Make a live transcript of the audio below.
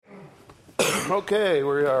Okay,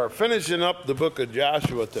 we are finishing up the book of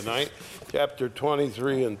Joshua tonight, chapter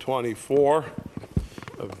 23 and 24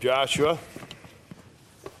 of Joshua.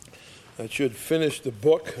 That should finish the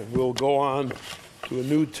book, and we'll go on to a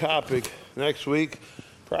new topic next week,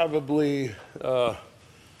 probably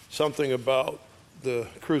something about the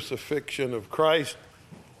crucifixion of Christ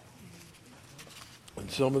and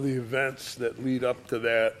some of the events that lead up to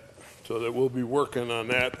that, so that we'll be working on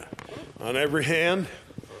that on every hand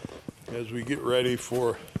as we get ready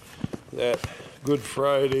for that Good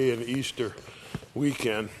Friday and Easter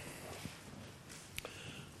weekend.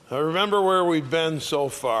 I remember where we've been so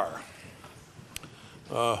far.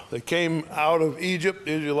 They came out of Egypt.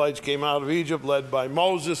 The Israelites came out of Egypt, led by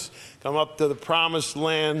Moses, come up to the promised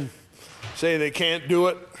land, say they can't do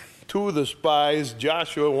it. Two of the spies,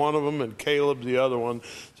 Joshua, one of them, and Caleb, the other one,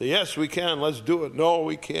 say, yes, we can, let's do it. No,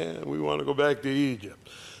 we can't. We want to go back to Egypt.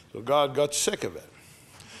 So God got sick of it.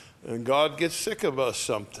 And God gets sick of us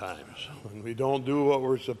sometimes when we don't do what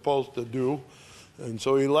we're supposed to do. And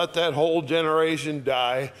so he let that whole generation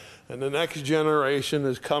die, and the next generation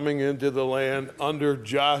is coming into the land under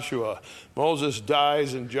Joshua. Moses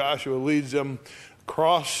dies, and Joshua leads them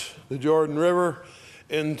across the Jordan River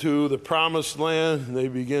into the promised land. And they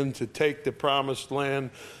begin to take the promised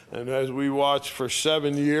land. And as we watched for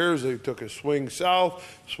 7 years, they took a swing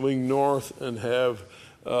south, swing north, and have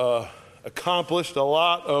accomplished a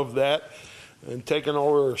lot of that and taken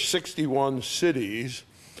over 61 cities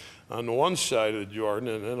on the one side of the Jordan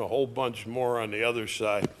and then a whole bunch more on the other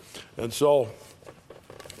side. And so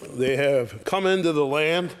they have come into the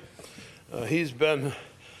land. He's been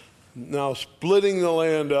now splitting the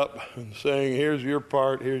land up and saying, here's your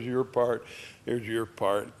part, here's your part, here's your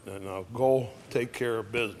part, and now go take care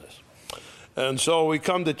of business. And so we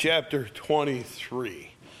come to chapter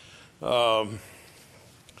 23.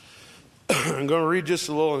 I'm going to read just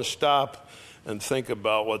a little and stop and think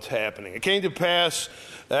about what's happening. It came to pass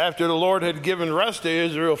after the Lord had given rest to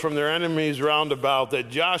Israel from their enemies round about that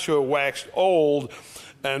Joshua waxed old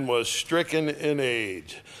and was stricken in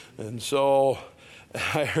age. And so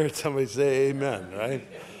I heard somebody say amen, right?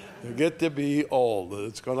 You get to be old.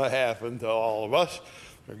 It's going to happen to all of us.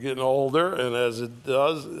 We're getting older, and as it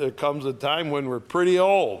does, there comes a time when we're pretty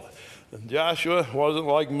old. And Joshua wasn't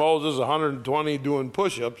like Moses, 120 doing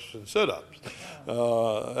push-ups and sit-ups.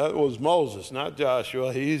 That was Moses, not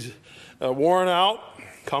Joshua. He's worn out,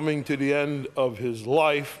 coming to the end of his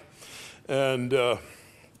life. And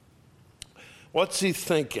what's he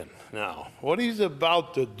thinking now? What he's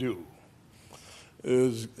about to do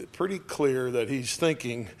is pretty clear that he's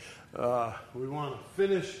thinking, we want to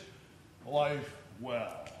finish life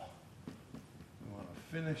well. We want to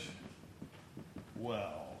finish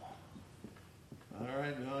well. All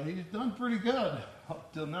right, now he's done pretty good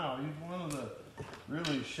up till now. He's one of the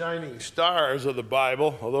really shining stars of the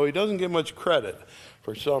Bible, although he doesn't get much credit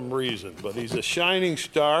for some reason. But he's a shining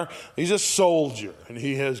star. He's a soldier, and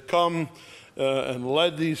he has come and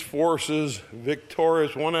led these forces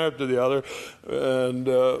victorious one after the other. And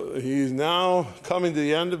he's now coming to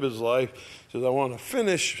the end of his life. He says, I want to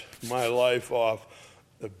finish my life off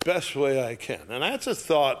the best way I can. And that's a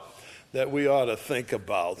thought that we ought to think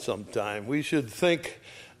about sometime. We should think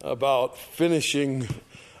about finishing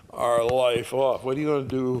our life off. What are you going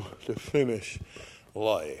to do to finish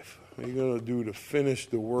life? What are you going to do to finish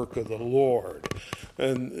the work of the Lord?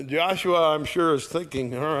 And Joshua, I'm sure, is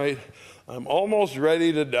thinking, all right, I'm almost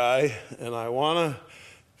ready to die, and I want to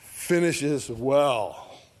finish this well.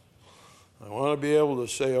 I want to be able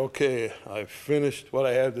to say, okay, I finished what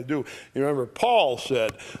I had to do. You remember Paul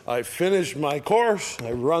said, I finished my course,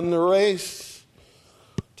 I run the race,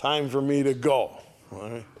 time for me to go. All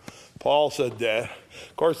right? Paul said that.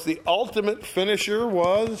 Of course, the ultimate finisher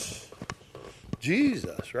was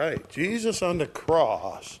Jesus, right? Jesus on the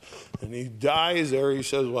cross. And he dies there, he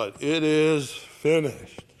says what? It is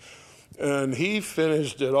finished. And he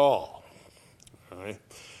finished it all. All right?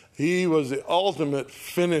 He was the ultimate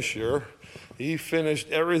finisher. He finished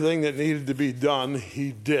everything that needed to be done.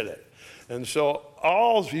 He did it. And so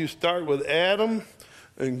all of you start with Adam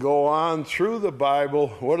and go on through the Bible.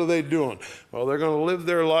 What are they doing? Well, they're going to live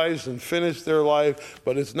their lives and finish their life,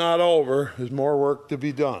 but it's not over. There's more work to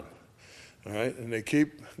be done. All right? And they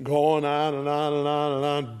keep going on and on and on and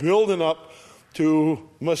on, building up to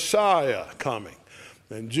Messiah coming.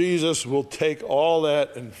 And Jesus will take all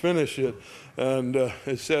that and finish it. And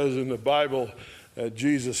it says in the Bible,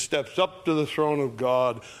 Jesus steps up to the throne of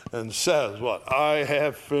God and says, what? I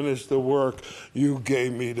have finished the work you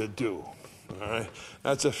gave me to do. All right?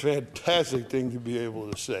 That's a fantastic thing to be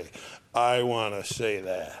able to say. I want to say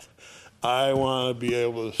that. I want to be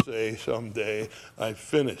able to say someday, I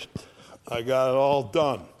finished I got it all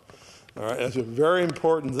done. All right, that's a very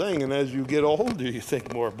important thing. And as you get older, you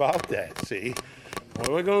think more about that, see? What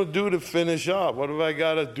am I going to do to finish up? What have I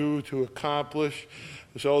got to do to accomplish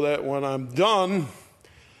so that when I'm done,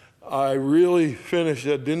 I really finished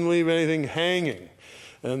it, didn't leave anything hanging?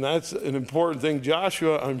 And that's an important thing.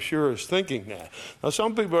 Joshua, I'm sure, is thinking that. Now,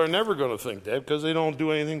 some people are never going to think that because they don't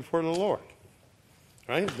do anything for the Lord.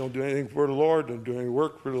 Right? Don't do anything for the Lord. Don't do any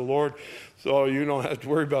work for the Lord. So you don't have to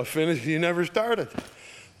worry about finishing. You never started.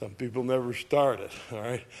 Some people never started. All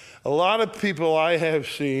right? A lot of people I have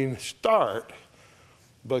seen start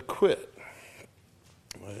but quit.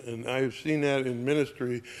 And I've seen that in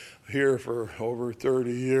ministry here for over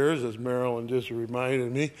 30 years, as Marilyn just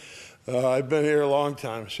reminded me. I've been here a long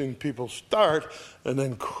time. I've seen people start and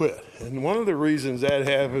then quit. And one of the reasons that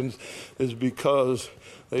happens is because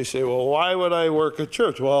they say, well, why would I work at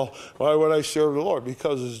church? Well, why would I serve the Lord?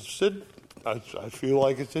 Because I feel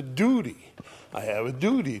like it's a duty. I have a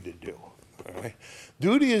duty to do. All right?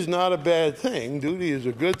 Duty is not a bad thing. Duty is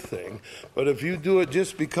a good thing. But if you do it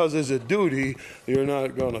just because it's a duty, you're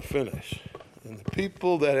not going to finish. And the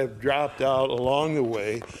people that have dropped out along the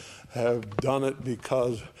way have done it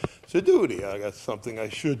because it's a duty. I got something I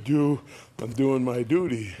should do. I'm doing my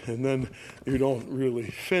duty. And then you don't really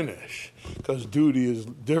finish because duty is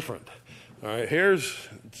different. All right,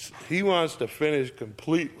 he wants to finish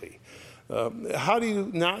completely. How do you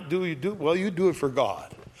not do you do? Well, you do it for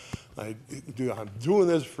God. I'm doing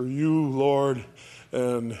this for you, Lord,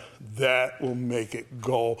 and that will make it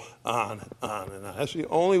go on and on and on. That's the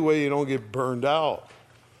only way you don't get burned out.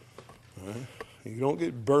 Right? You don't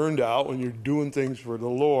get burned out when you're doing things for the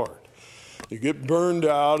Lord. You get burned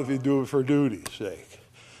out if you do it for duty's sake.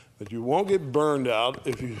 But you won't get burned out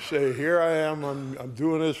if you say, here I am, I'm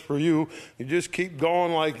doing this for you. You just keep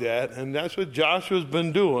going like that, and that's what Joshua's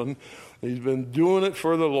been doing. He's been doing it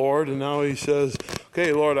for the Lord, and now he says,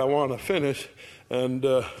 okay, Lord, I want to finish, and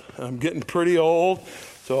I'm getting pretty old,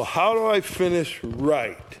 so how do I finish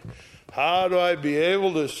right? How do I be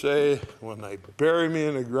able to say, when they bury me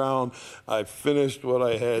in the ground, I finished what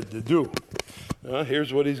I had to do?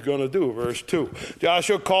 Here's what he's going to do, verse 2.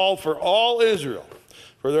 Joshua called for all Israel,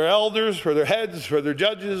 for their elders, for their heads, for their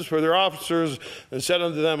judges, for their officers, and said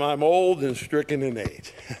unto them, I'm old and stricken in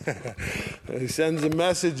age. He sends a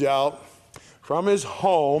message out from his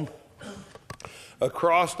home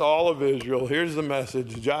across all of Israel. Here's the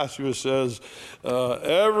message. Joshua says,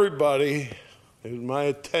 everybody, here's my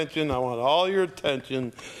attention. I want all your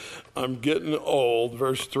attention. I'm getting old.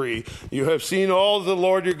 Verse 3, you have seen all the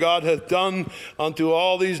Lord your God hath done unto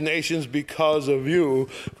all these nations because of you.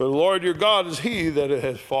 For the Lord your God is he that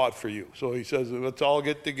has fought for you. So he says, let's all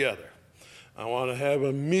get together. I want to have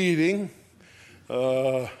a meeting,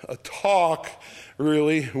 a talk,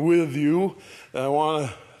 really, with you. I want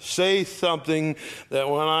to say something that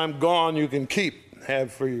when I'm gone you can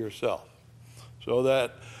have for yourself. So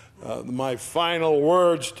that my final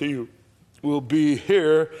words to you will be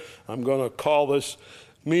here. I'm going to call this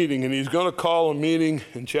meeting, and he's going to call a meeting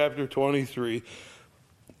in chapter 23.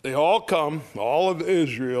 They all come, all of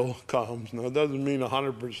Israel comes. Now, it doesn't mean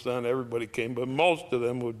 100% everybody came, but most of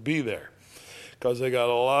them would be there because they got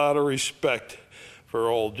a lot of respect for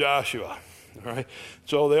old Joshua. All right,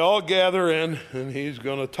 so they all gather in, and he's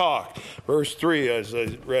going to talk. Verse 3, as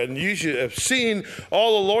I read, and you should have seen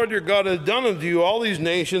all the Lord your God has done unto you, all these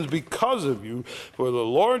nations, because of you. For the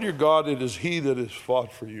Lord your God, it is he that has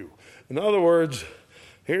fought for you. In other words,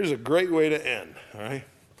 here's a great way to end. All right.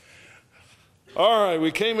 All right,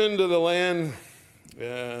 we came into the land,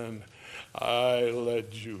 and I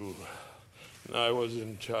led you. And I was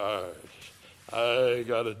in charge. I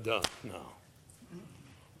got it done. No.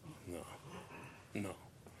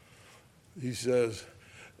 He says,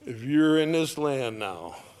 if you're in this land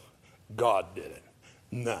now, God did it,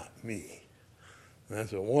 not me. And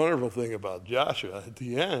that's a wonderful thing about Joshua. At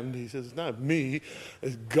the end, he says, it's not me,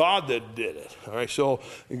 it's God that did it. All right, so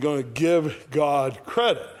you're going to give God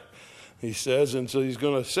credit, he says. And so he's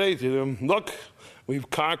going to say to them, look, we've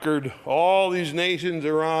conquered all these nations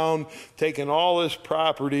around, taken all this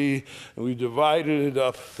property, and we divided it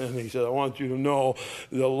up. And he said, I want you to know,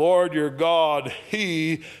 the Lord your God,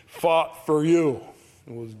 he fought for you.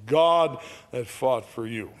 It was God that fought for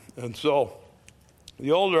you. And so,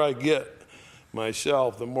 the older I get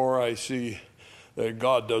myself, the more I see that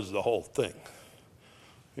God does the whole thing.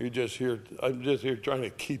 I'm just here trying to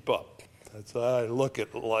keep up. That's how I look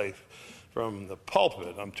at life. From the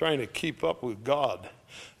pulpit, I'm trying to keep up with God.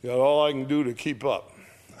 Got all I can do to keep up.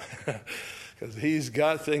 Because he's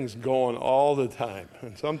got things going all the time.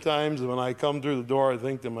 And sometimes when I come through the door, I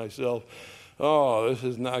think to myself, oh, this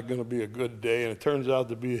is not going to be a good day. And it turns out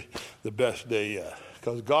to be the best day yet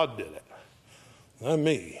because God did it. Not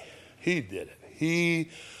me. He did it. He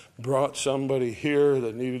brought somebody here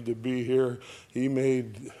that needed to be here. He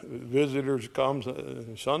made visitors come.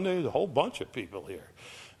 Sunday, there's a whole bunch of people here.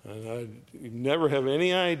 And you never have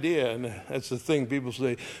any idea. And that's the thing. People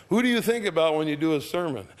say, who do you think about when you do a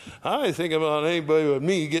sermon? I think about anybody but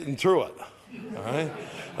me getting through it. All right?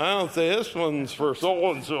 I don't say this one's for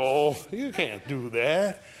so-and-so. You can't do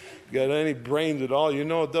that. You got any brains at all, you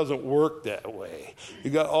know it doesn't work that way. You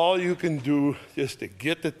got all you can do just to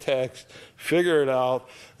get the text, figure it out,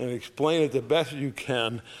 and explain it the best you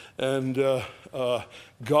can. And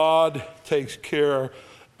God takes care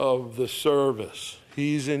of the service.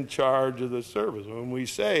 He's in charge of the service. When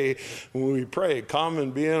we pray, come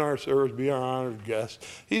and be in our service, be our honored guest,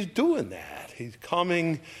 he's doing that. He's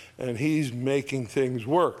coming and he's making things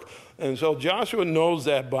work. And so Joshua knows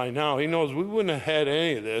that by now. He knows we wouldn't have had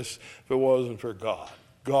any of this if it wasn't for God.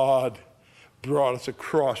 God brought us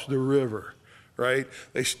across the river, right?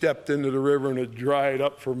 They stepped into the river and it dried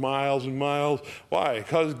up for miles and miles. Why?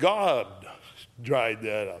 Because God dried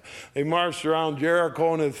that up. They marched around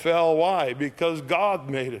Jericho and it fell. Why? Because God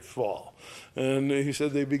made it fall. And he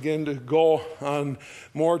said they began to go on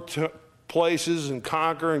more places and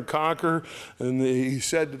conquer. And he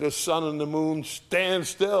said to the sun and the moon, stand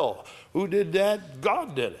still. Who did that?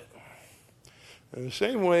 God did it. In the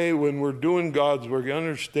same way, when we're doing God's work, you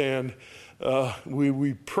understand,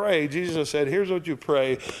 we pray. Jesus said, here's what you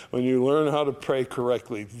pray when you learn how to pray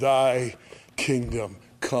correctly. Thy kingdom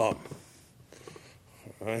come.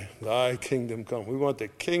 All right? Thy kingdom come. We want the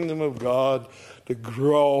kingdom of God to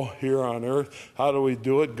grow here on earth. How do we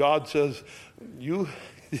do it? God says, you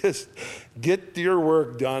just get your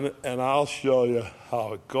work done and I'll show you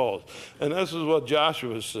how it goes. And this is what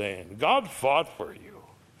Joshua is saying. God fought for you.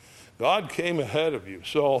 God came ahead of you.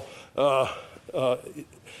 So I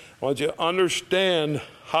want you to understand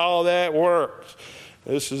how that works.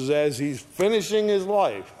 This is as he's finishing his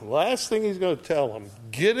life. Last thing he's going to tell them,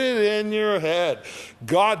 get it in your head.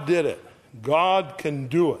 God did it. God can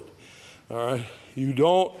do it. All right? You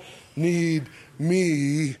don't need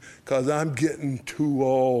me because I'm getting too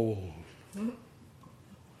old.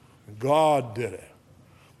 God did it.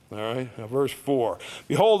 All right, now verse 4.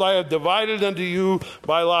 Behold, I have divided unto you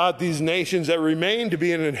by lot these nations that remain to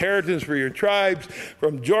be an inheritance for your tribes,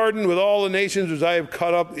 from Jordan with all the nations which I have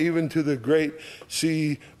cut up, even to the great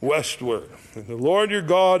sea westward. And the Lord your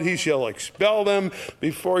God, he shall expel them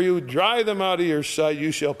before you, drive them out of your sight.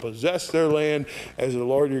 You shall possess their land as the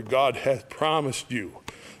Lord your God hath promised you.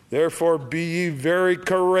 Therefore be ye very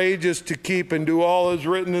courageous to keep and do all that is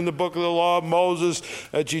written in the book of the law of Moses,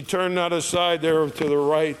 that ye turn not aside there to the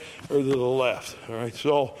right or to the left. All right,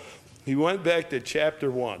 so he went back to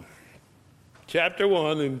chapter 1. Chapter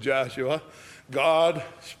 1 in Joshua, God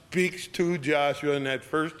speaks to Joshua in that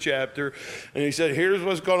first chapter, and he said, here's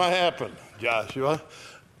what's going to happen, Joshua.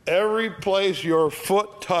 Every place your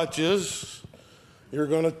foot touches, you're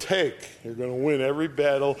going to take. You're going to win every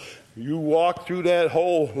battle. You walk through that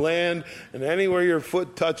whole land, and anywhere your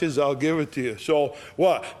foot touches, I'll give it to you. So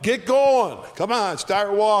what? Get going. Come on,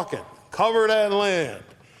 start walking. Cover that land.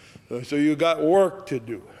 So you got work to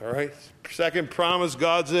do, all right? Second promise,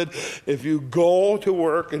 God said, if you go to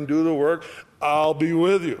work and do the work, I'll be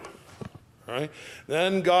with you. All right?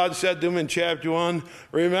 Then God said to him in chapter 1,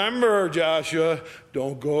 remember, Joshua,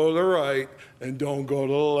 don't go to the right and don't go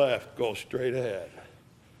to the left. Go straight ahead.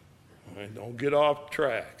 All right? Don't get off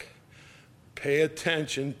track. Pay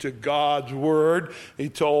attention to God's word. He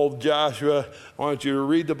told Joshua, I want you to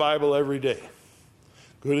read the Bible every day.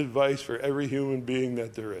 Good advice for every human being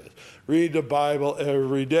that there is. Read the Bible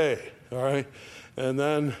every day, all right? And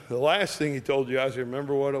then the last thing he told Joshua,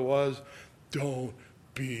 remember what it was? Don't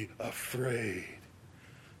be afraid.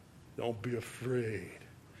 Don't be afraid.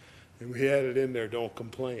 And we had it in there, don't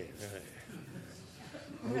complain.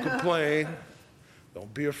 Right? Don't complain.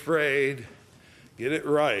 Don't be afraid. Get it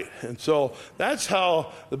right. And so that's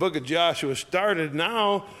how the book of Joshua started.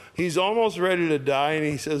 Now he's almost ready to die, and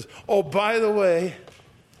he says, oh, by the way,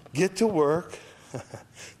 get to work.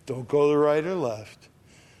 Don't go to the right or left.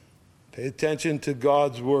 Pay attention to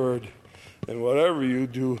God's word. And whatever you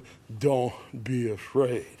do, don't be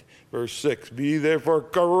afraid. Verse 6, be therefore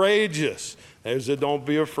courageous. There's a don't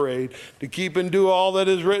be afraid. To keep and do all that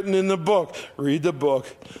is written in the book. Read the book.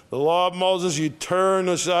 The law of Moses, you turn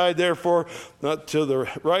aside, therefore, not to the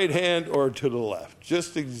right hand or to the left.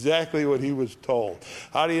 Just exactly what he was told.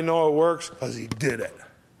 How do you know it works? Because he did it.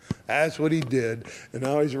 That's what he did. And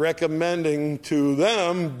now he's recommending to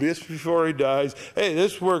them, just before he dies, hey,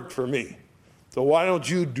 this worked for me. So why don't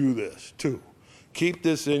you do this too? Keep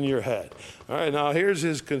this in your head. All right, now here's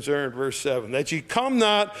his concern, verse 7. That ye come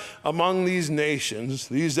not among these nations,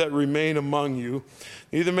 these that remain among you,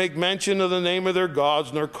 neither make mention of the name of their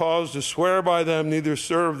gods, nor cause to swear by them, neither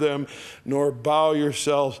serve them, nor bow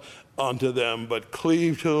yourselves unto them, but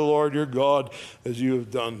cleave to the Lord your God, as you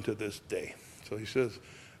have done to this day. So he says,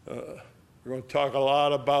 we're going to talk a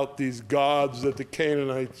lot about these gods that the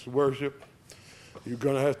Canaanites worship. You're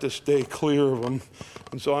going to have to stay clear of them.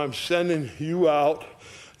 And so I'm sending you out,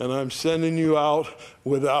 and I'm sending you out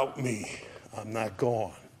without me. I'm not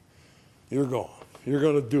going. You're going. You're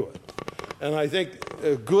going to do it. And I think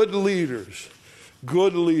good leaders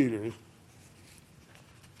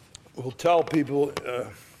will tell people,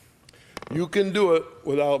 you can do it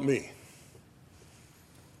without me.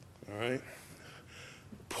 All right?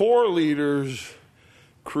 Poor leaders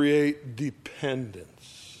create dependence.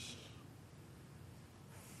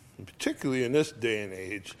 Particularly in this day and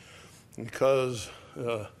age, because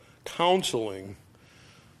counseling,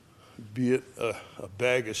 be it a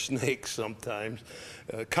bag of snakes sometimes,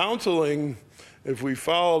 counseling, if we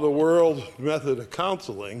follow the world's method of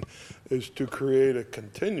counseling, is to create a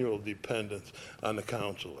continual dependence on the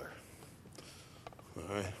counselor.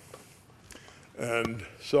 All right? And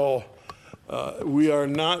so we are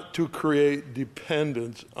not to create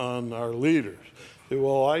dependence on our leaders.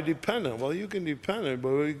 Well, I depend on. Well, you can depend on,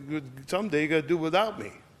 but someday you got to do without me,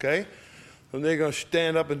 okay? And they're going to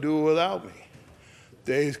stand up and do it without me.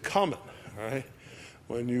 Day's coming, all right,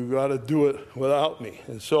 when you got to do it without me.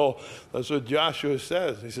 And so that's what Joshua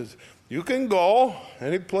says. He says, you can go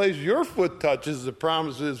any place your foot touches, the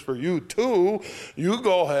promise is for you too. You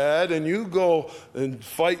go ahead and you go and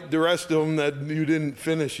fight the rest of them that you didn't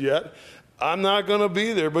finish yet. I'm not going to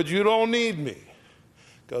be there, but you don't need me.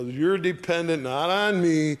 Because you're dependent not on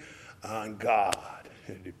me, on God.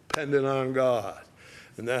 You're dependent on God.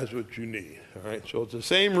 And that's what you need. All right. So it's the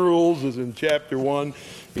same rules as in chapter 1.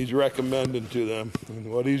 He's recommending to them.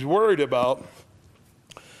 And what he's worried about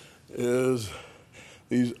is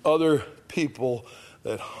these other people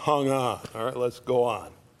that hung on. All right, let's go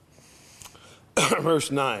on. Verse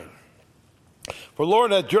 9. For the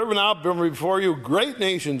Lord hath driven out from before you great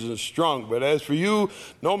nations and strong, but as for you,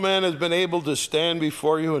 no man has been able to stand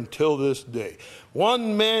before you until this day.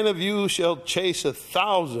 One man of you shall chase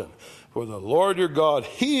 1,000, for the Lord your God,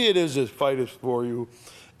 he it is that fighteth for you,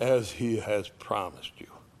 as he has promised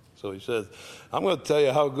you. So he says, I'm going to tell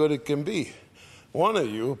you how good it can be. One of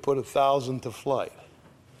you put 1,000 to flight.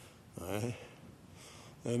 All right?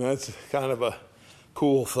 And that's kind of a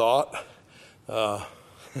cool thought. How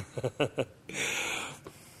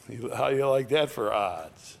you like that for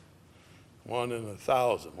odds? 1 in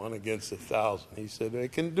 1,000, 1 against 1,000. He said they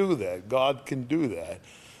can do that. God can do that.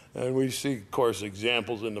 And we see, of course,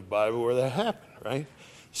 examples in the Bible where that happened, right?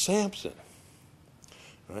 Samson,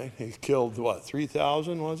 right? He killed,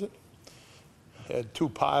 3,000, was it? Had 2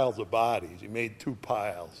 piles of bodies. He made 2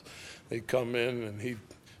 piles. They'd come in and he'd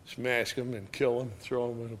smash them and kill them, throw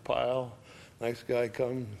them in a pile. Next guy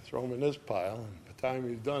come, throw them in this pile. And by the time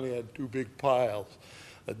he was done, he had 2 big piles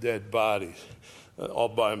of dead bodies, all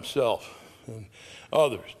by himself. And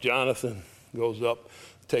others, Jonathan goes up,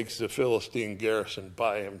 takes the Philistine garrison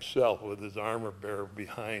by himself with his armor bearer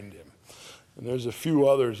behind him. And there's a few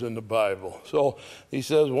others in the Bible. So he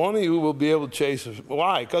says, one of you will be able to chase us.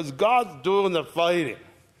 Why? Because God's doing the fighting.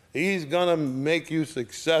 He's going to make you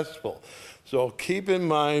successful. So keep in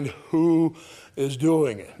mind who is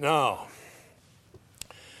doing it. Now,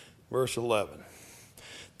 verse 11.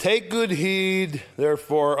 Take good heed,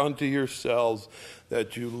 therefore, unto yourselves,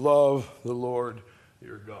 that you love the Lord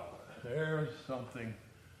your God. There's something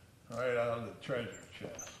right out of the treasure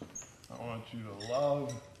chest. I want you to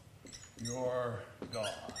love your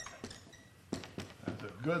God. That's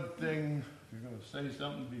a good thing. If you're going to say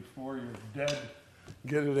something before you're dead,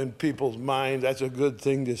 get it in people's minds. That's a good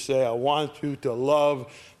thing to say. I want you to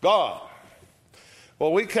love God.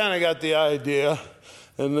 Well, we kind of got the idea,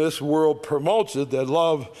 and this world promotes it, that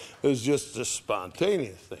love is just a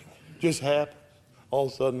spontaneous thing. It just happens. All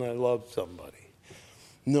of a sudden, I love somebody.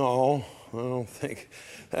 No, I don't think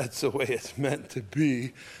that's the way it's meant to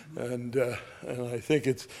be. And I think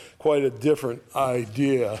it's quite a different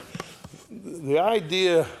idea. The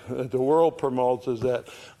idea that the world promotes is that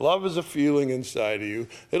love is a feeling inside of you.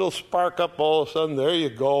 It'll spark up all of a sudden, there you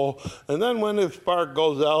go. And then when the spark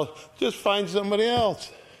goes out, just find somebody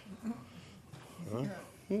else. Huh?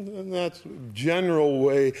 And that's the general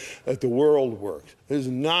way that the world works. It is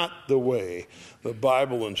not the way the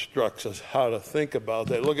Bible instructs us how to think about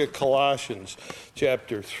that. Look at Colossians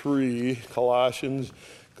chapter 3. Galatians,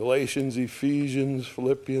 Ephesians,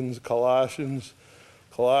 Philippians, Colossians.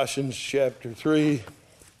 Colossians chapter 3,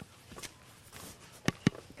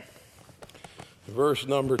 verse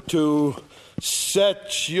number 2.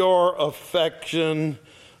 Set your affection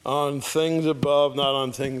on things above, not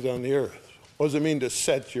on things on the earth. What does it mean to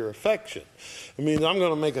set your affection? It means I'm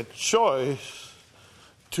going to make a choice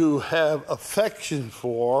to have affection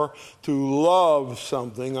for, to love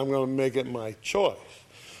something. I'm going to make it my choice.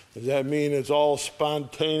 Does that mean it's all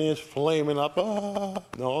spontaneous, flaming up?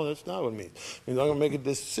 No, that's not what it means. It means I'm going to make a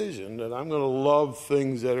decision that I'm going to love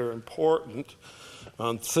things that are important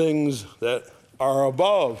on things that are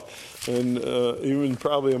above. And even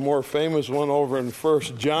probably a more famous one over in 1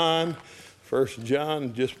 John,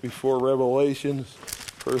 just before Revelations,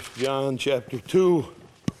 1 John chapter 2.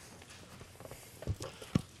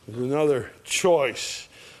 There's another choice.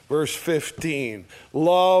 Verse 15.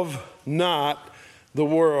 Love not the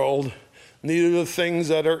world, neither the things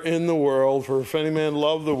that are in the world. For if any man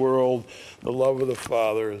love the world, the love of the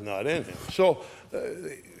Father is not in him. So,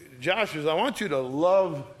 Josh says, I want you to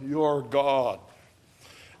love your God.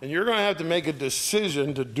 And you're going to have to make a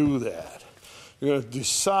decision to do that. You're going to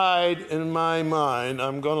decide in my mind,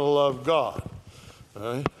 I'm going to love God. All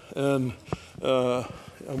right? And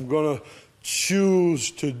I'm going to choose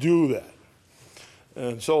to do that.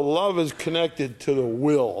 And so love is connected to the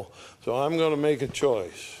will. So I'm going to make a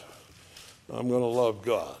choice. I'm going to love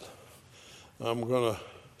God. I'm going to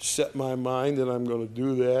set my mind that I'm going to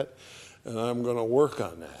do that, and I'm going to work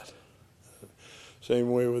on that. Same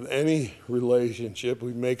way with any relationship,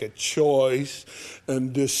 we make a choice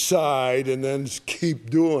and decide and then keep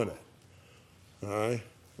doing it. All right?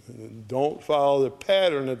 Don't follow the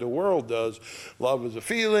pattern that the world does. Love is a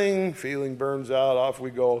feeling burns out, off we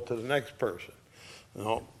go to the next person.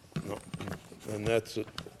 No. And that's what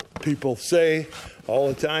people say all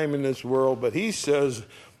the time in this world. But he says,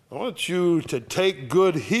 I want you to take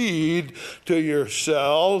good heed to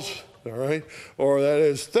yourselves, all right? Or that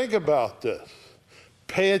is, think about this.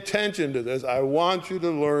 Pay attention to this. I want you to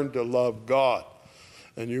learn to love God.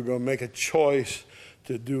 And you're going to make a choice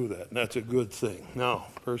to do that. And that's a good thing. Now,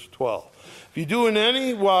 verse 12. If you do in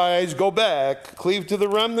any wise, go back, cleave to the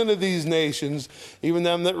remnant of these nations, even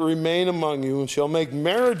them that remain among you, and shall make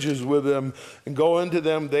marriages with them, and go into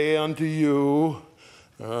them, they unto you.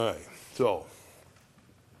 All right. So,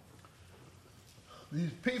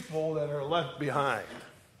 these people that are left behind,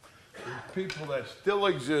 these people that still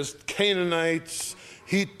exist, Canaanites,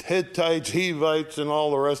 Hittites, Hivites, and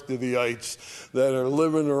all the rest of the ites that are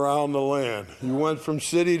living around the land. You went from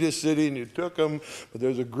city to city and you took them, but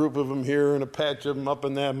there's a group of them here and a patch of them up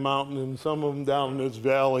in that mountain and some of them down in this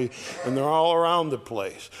valley, and they're all around the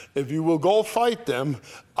place. If you will go fight them,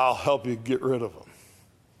 I'll help you get rid of them.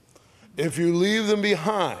 If you leave them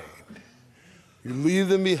behind,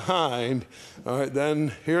 all right,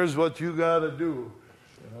 then here's what you got to do.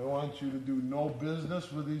 I want you to do no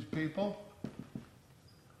business with these people.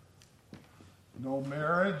 No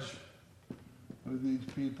marriage with these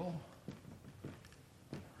people.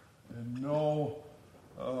 And no,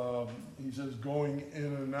 he says, going in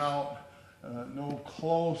and out, no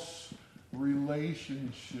close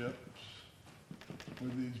relationships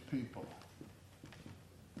with these people.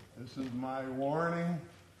 This is my warning.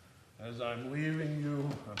 As I'm leaving you,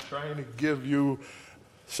 I'm trying to give you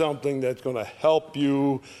something that's going to help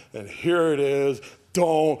you. And here it is.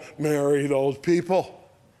 Don't marry those people.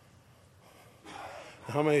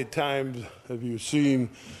 How many times have you seen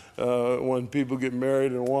when people get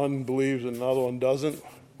married and one believes and another one doesn't?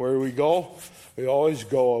 Where do we go? We always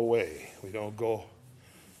go away. We don't go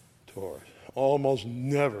toward. Almost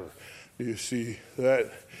never do you see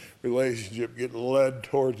that relationship get led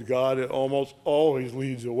towards God. It almost always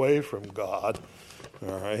leads away from God.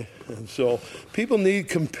 All right? And so people need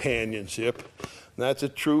companionship. And that's a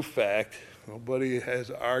true fact. Nobody has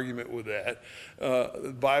an argument with that.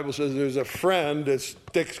 The Bible says there's a friend that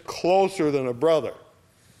sticks closer than a brother.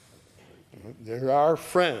 There are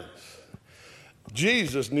friends.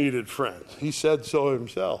 Jesus needed friends. He said so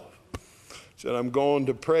himself. He said, I'm going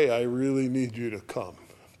to pray. I really need you to come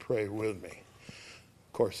pray with me.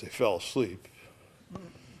 Of course, they fell asleep.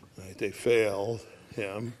 Right? They failed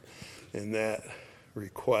him in that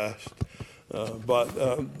request. But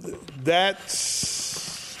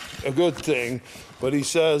that's a good thing, but he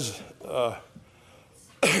says,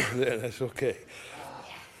 that's okay.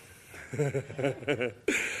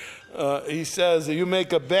 He says that you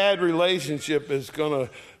make a bad relationship, it's going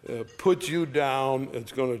to put you down,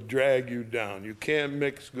 it's going to drag you down. You can't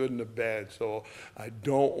mix good and the bad, so I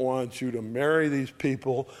don't want you to marry these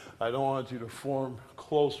people. I don't want you to form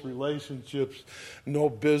close relationships, no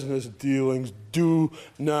business dealings. Do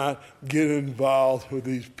not get involved with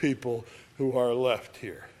these people who are left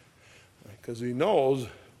here. Because he knows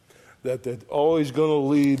that they're always going to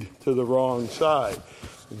lead to the wrong side.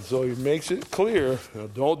 And so he makes it clear,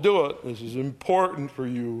 don't do it. This is important for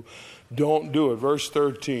you. Don't do it. Verse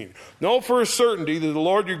 13. Know for a certainty that the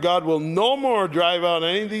Lord your God will no more drive out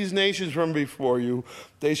any of these nations from before you.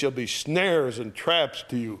 They shall be snares and traps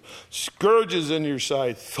to you, scourges in your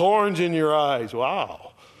side, thorns in your eyes. Wow.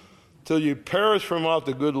 Till you perish from out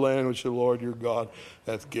the good land which the Lord your God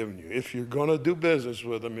hath given you. If you're going to do business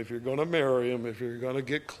with them, if you're going to marry them, if you're going to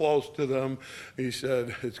get close to them, he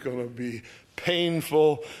said it's going to be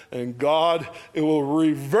painful. And God, it will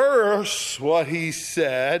reverse what he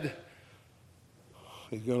said.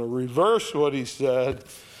 He's going to reverse what he said.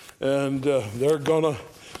 And you're going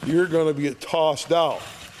to get tossed out.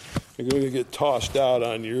 You're going to get tossed out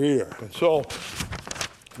on your ear. And so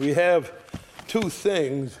we have two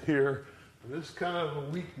things here. This is kind of a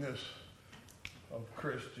weakness of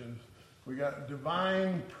Christians. We got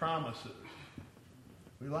divine promises.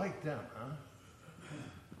 We like them, huh?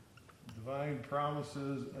 Divine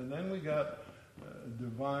promises. And then we got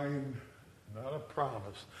divine, not a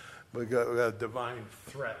promise, but we got a divine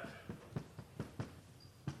threat.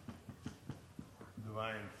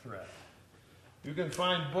 Divine threat. You can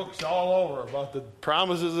find books all over about the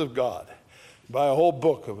promises of God. Buy a whole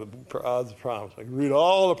book of God's promise. I can read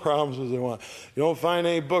all the promises they want. You don't find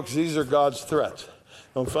any books. These are God's threats.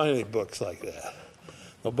 You don't find any books like that.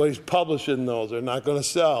 Nobody's publishing those. They're not going to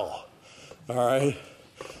sell. All right?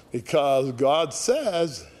 Because God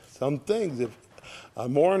says some things. If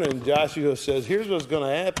I'm morning, Joshua says, here's what's going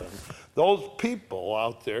to happen. Those people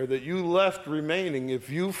out there that you left remaining, if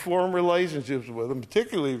you form relationships with them,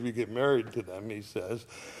 particularly if you get married to them, he says,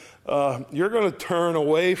 you're going to turn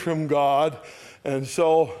away from God. And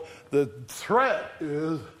so the threat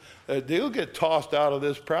is that they'll get tossed out of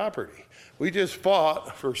this property. We just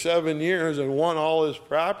fought for 7 years and won all this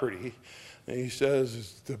property. And he says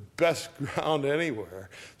it's the best ground anywhere.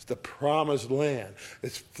 It's the promised land.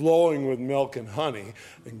 It's flowing with milk and honey.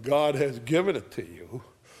 And God has given it to you.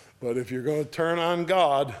 But if you're going to turn on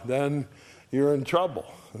God, then you're in trouble.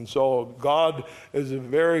 And so God is a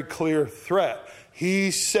very clear threat.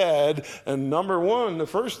 He said, and number one, the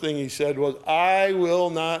first thing he said was, I will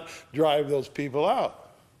not drive those people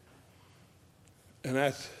out. And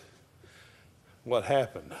that's what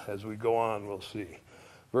happened. As we go on, we'll see.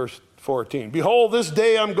 Verse 14, behold, this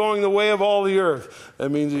day I'm going the way of all the earth.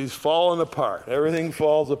 That means he's falling apart. Everything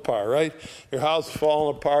falls apart, right? Your house is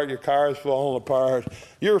falling apart. Your car is falling apart.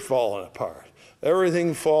 You're falling apart.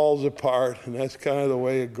 Everything falls apart, and that's kind of the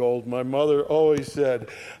way it goes. My mother always said,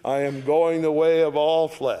 I am going the way of all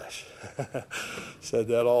flesh. Said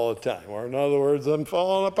that all the time. Or in other words, I'm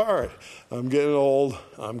falling apart. I'm getting old.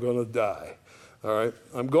 I'm going to die. All right?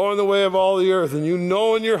 I'm going the way of all the earth, and you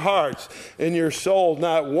know in your hearts, in your souls,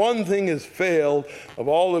 not one thing has failed of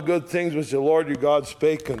all the good things which the Lord your God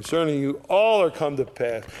spake concerning you. All are come to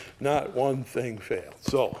pass. Not one thing failed.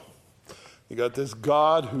 So, you got this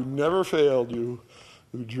God who never failed you,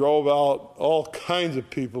 who drove out all kinds of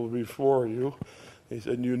people before you. He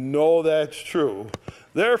said, you know that's true.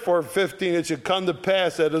 Therefore, 15, it should come to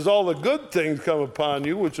pass that as all the good things come upon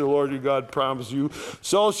you, which the Lord your God promised you,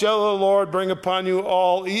 so shall the Lord bring upon you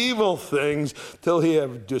all evil things till he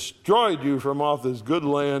have destroyed you from off this good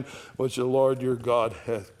land which the Lord your God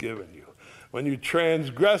hath given you. When you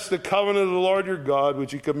transgress the covenant of the Lord your God,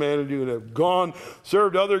 which he commanded you, and have gone,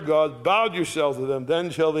 served other gods, bowed yourselves to them, then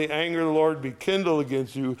shall the anger of the Lord be kindled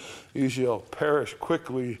against you. You shall perish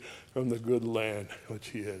quickly from the good land which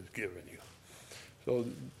he has given you. So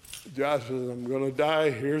Joshua says, I'm going to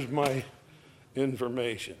die. Here's my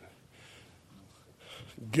information.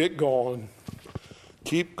 Get going.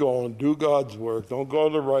 Keep going. Do God's work. Don't go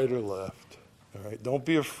to the right or left. All right? Don't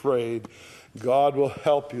be afraid. God will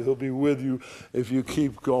help you. He'll be with you if you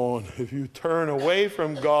keep going. If you turn away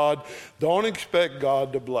from God, don't expect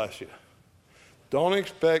God to bless you. Don't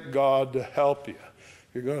expect God to help you.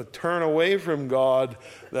 If you're going to turn away from God,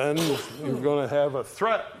 then you're going to have a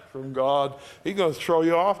threat from God. He's going to throw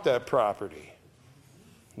you off that property.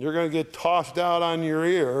 You're going to get tossed out on your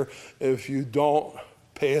ear if you don't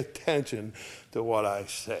pay attention to what I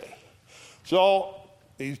say. So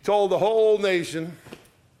he told the whole nation,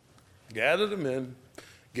 gathered them in,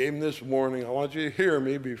 gave them this warning. I want you to hear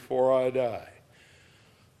me before I die.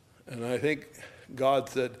 And I think God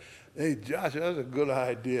said, hey, Joshua, that's a good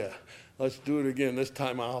idea. Let's do it again. This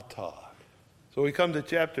time I'll talk. So we come to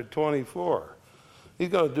chapter 24. He's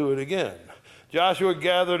going to do it again. Joshua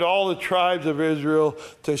gathered all the tribes of Israel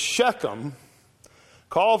to Shechem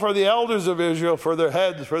Call for the elders of Israel, for their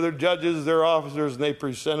heads, for their judges, their officers, and they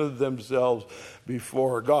presented themselves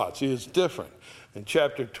before God. See, it's different. In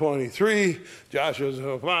chapter 23, Joshua says,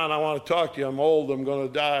 come on, I want to talk to you. I'm old. I'm going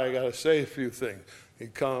to die. I got to say a few things. He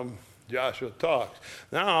comes. Joshua talks.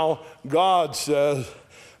 Now, God says,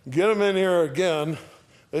 get them in here again.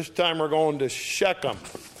 This time we're going to Shechem.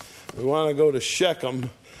 We want to go to Shechem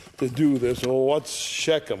to do this. Well, what's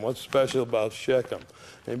Shechem? What's special about Shechem?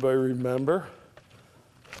 Anybody remember?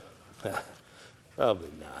 Probably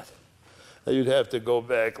not. You'd have to go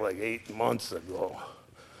back like 8 months ago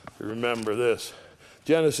to remember this.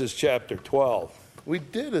 Genesis chapter 12. We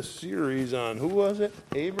did a series on, who was it?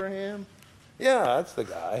 Abraham? Yeah, that's the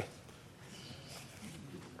guy.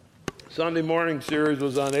 Sunday morning series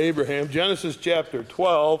was on Abraham. Genesis chapter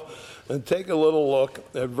 12. And take a little look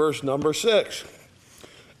at verse number 6.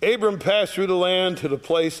 Abram passed through the land to the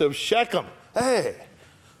place of Shechem. Hey,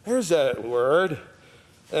 there's that word.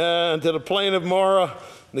 And to the plain of Moreh.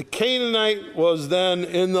 The Canaanite was then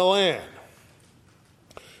in the land.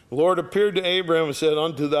 The Lord appeared to Abraham and said,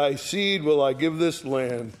 unto thy seed will I give this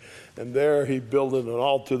land. And there he builded an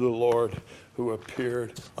altar to the Lord who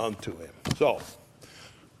appeared unto him. So,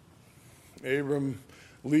 Abram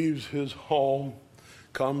leaves his home,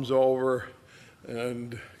 comes over,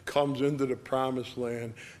 and comes into the promised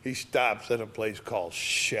land. He stops at a place called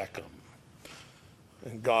Shechem.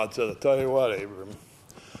 And God said, I'll tell you what, Abram,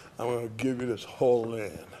 I'm going to give you this whole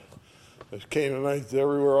land. There's Canaanites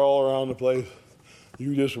everywhere all around the place.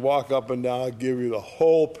 You just walk up and down, I'll give you the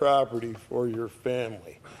whole property for your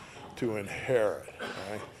family to inherit.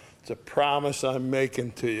 Right? It's a promise I'm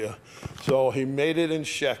making to you. So he made it in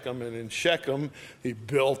Shechem, and in Shechem he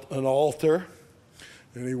built an altar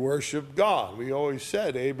and he worshiped God. We always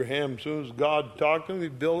said, Abraham, as soon as God talked to him,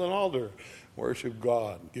 he'd build an altar, worship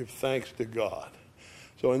God, give thanks to God.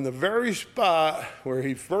 So in the very spot where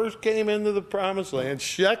he first came into the promised land,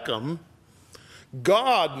 Shechem,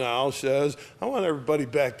 God now says, I want everybody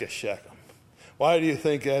back to Shechem. Why do you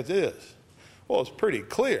think that is? Well, it's pretty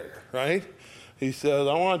clear, right? He says,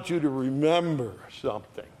 I want you to remember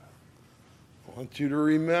something. I want you to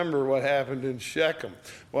remember what happened in Shechem.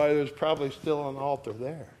 Why, there's probably still an altar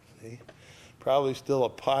there, see? Probably still a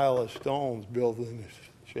pile of stones built in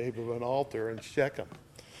the shape of an altar in Shechem.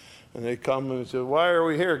 And they come and say, why are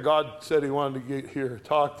we here? God said he wanted to get here to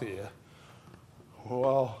talk to you.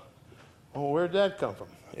 Well, where'd that come from?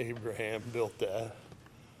 Abraham built that.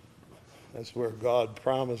 That's where God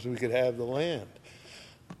promised we could have the land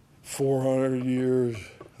 400 years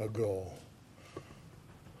ago.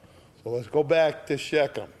 So let's go back to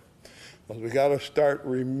Shechem. We got to start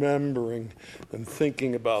remembering and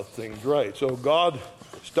thinking about things right. So God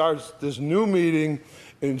starts this new meeting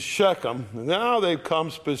in Shechem. And now they've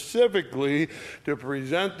come specifically to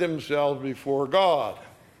present themselves before God.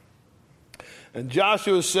 And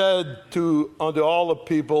Joshua said unto all the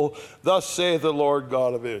people, thus saith the Lord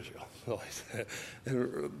God of Israel. So he said,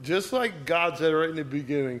 and just like God said right in the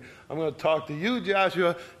beginning, I'm going to talk to you,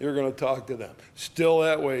 Joshua, you're going to talk to them. Still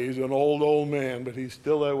that way. He's an old man, but he's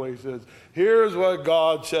still that way. He says, here's what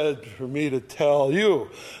God said for me to tell you.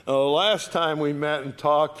 Now, the last time we met and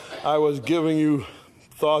talked, I was giving you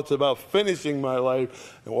thoughts about finishing my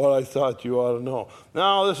life and what I thought you ought to know.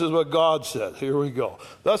 Now this is what God said. Here we go.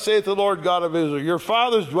 Thus saith the Lord God of Israel, your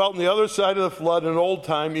fathers dwelt on the other side of the flood in old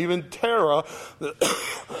time, even Terah,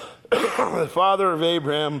 the father of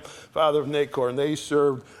Abraham, father of Nahor, and they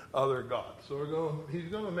served other gods. So he's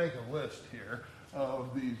going to make a list here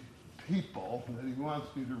of these people that he wants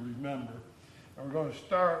you to remember. And we're going to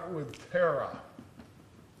start with Terah.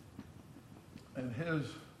 And his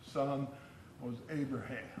son was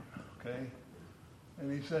Abraham, okay?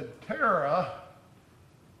 And he said Terah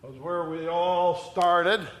was where we all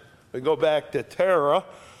started. We go back to Terah,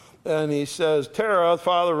 and he says Terah,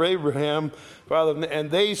 father of Abraham,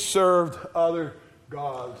 and they served other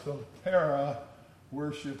gods. So Terah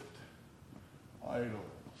worshipped idols.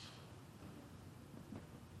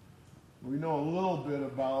 We know a little bit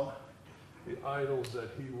about the idols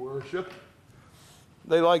that he worshipped.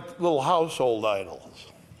 They liked little household idols.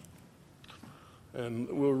 And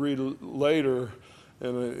we'll read later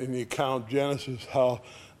in the account of Genesis how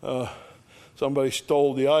somebody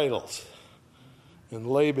stole the idols. And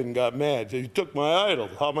Laban got mad. He said, you took my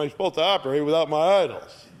idols. How am I supposed to operate without my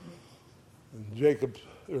idols? And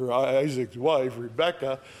Isaac's wife,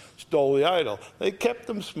 Rebekah, stole the idol. They kept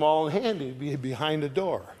them small and handy behind the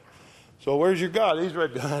door. So where's your God? He's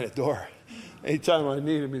right behind the door. Anytime I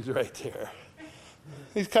need him, he's right there.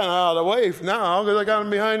 He's kind of out of the way now because I got him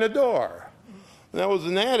behind the door. And that was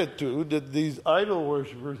an attitude that these idol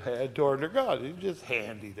worshippers had toward their God. He's just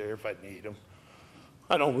handy there if I need him.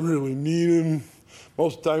 I don't really need him.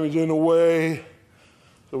 Most of the time he's in the way,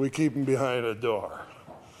 so we keep him behind a door.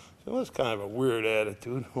 So that's kind of a weird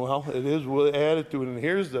attitude. Well, it is an attitude, and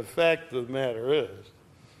here's the fact of the matter is,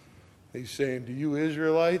 he's saying to you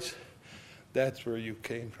Israelites, that's where you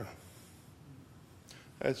came from.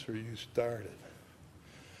 That's where you started.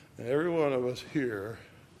 And every one of us here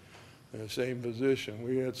in the same position.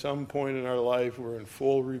 We at some point in our life were in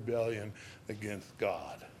full rebellion against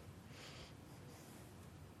God.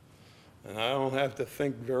 And I don't have to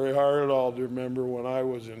think very hard at all to remember when I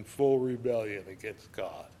was in full rebellion against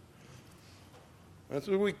God. That's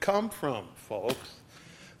where we come from, folks.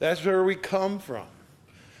 That's where we come from.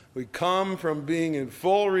 We come from being in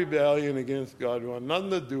full rebellion against God. We want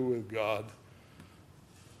nothing to do with God.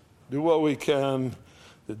 Do what we can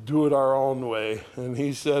to do it our own way. And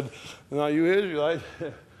he said, now you Israelites,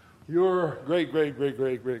 your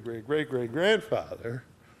great-great-great-great-great-great-great-great-grandfather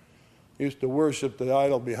used to worship the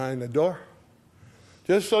idol behind the door.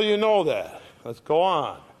 Just so you know that. Let's go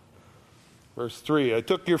on. Verse 3, I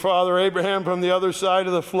took your father Abraham from the other side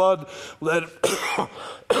of the flood, led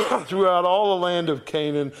throughout all the land of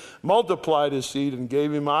Canaan, multiplied his seed, and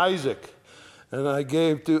gave him Isaac. And I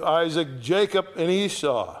gave to Isaac Jacob and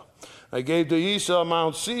Esau. I gave to Esau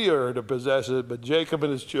Mount Seir to possess it, but Jacob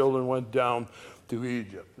and his children went down to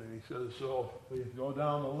Egypt. And he says, so we go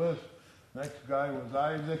down the list. Next guy was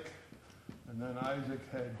Isaac, and then Isaac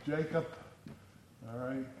had Jacob. All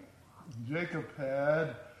right. Jacob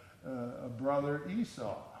had a brother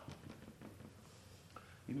Esau.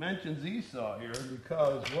 He mentions Esau here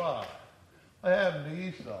because why? What happened to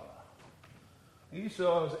Esau?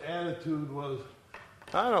 Esau's attitude was,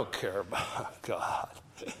 I don't care about God.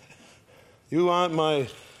 You want my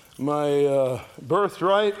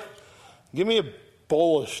birthright? Give me a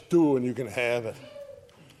bowl of stew and you can have it.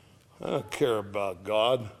 I don't care about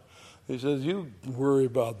God. He says, you worry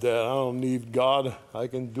about that. I don't need God. I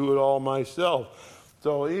can do it all myself.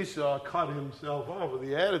 So Esau cut himself off with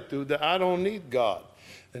the attitude that I don't need God.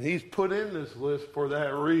 And he's put in this list for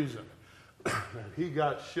that reason. He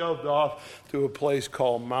got shoved off to a place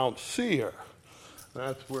called Mount Seir.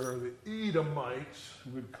 That's where the Edomites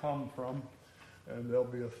would come from. And there'll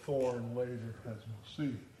be a thorn later, as we'll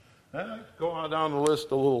see. And go on down the list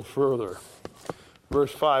a little further.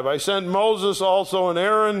 Verse 5, I sent Moses also and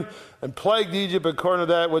Aaron and plagued Egypt according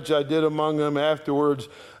to that which I did among them. Afterwards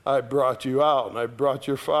I brought you out, and I brought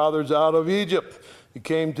your fathers out of Egypt. You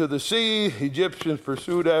came to the sea. Egyptians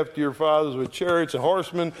pursued after your fathers with chariots and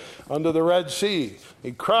horsemen under the Red Sea.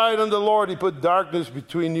 He cried unto the Lord. He put darkness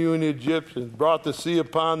between you and the Egyptians, brought the sea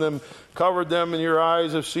upon them, covered them, and your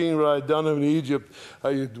eyes have seen what I have done in Egypt, how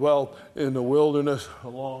you dwelt in the wilderness a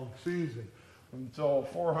long season. And so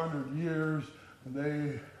 400 years,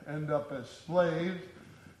 they end up as slaves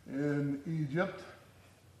in Egypt.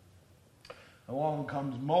 Along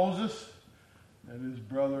comes Moses and his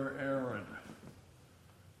brother Aaron.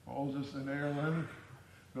 Moses and Aaron are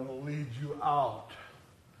going to lead you out.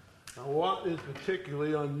 Now, what is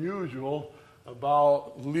particularly unusual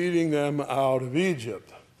about leading them out of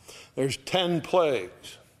Egypt? There's 10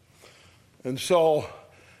 plagues. And so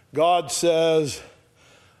God says,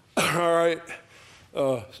 all right,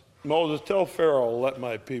 Moses, tell Pharaoh, let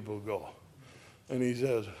my people go. And he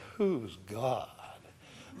says, who's God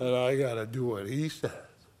that I got to do what he says?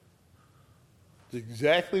 It's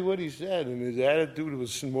exactly what he said, and his attitude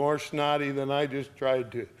was more snotty than I just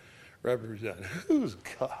tried to represent. Who's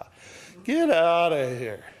God? Get out of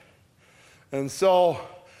here. And so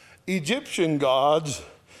Egyptian gods,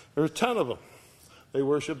 there's 10 of them. They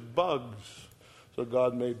worship bugs. So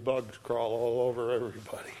God made bugs crawl all over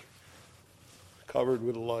everybody, covered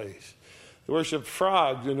with lice. They worship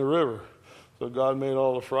frogs in the river. So God made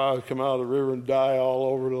all the frogs come out of the river and die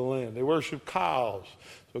all over the land. They worship cows.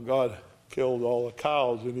 So God killed all the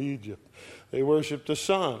cows in Egypt. They worshiped the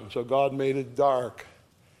sun. So God made it dark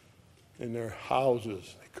in their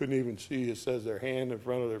houses. They couldn't even see, it says, their hand in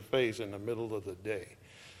front of their face in the middle of the day.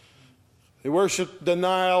 They worshiped the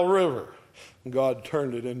Nile River. And God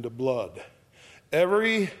turned it into blood.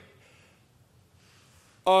 Every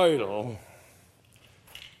idol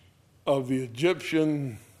of the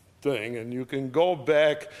Egyptian thing, and you can go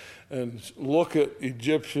back and look at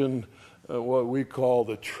Egyptian, what we call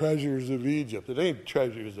the treasures of Egypt. It ain't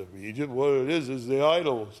treasures of Egypt. What it is the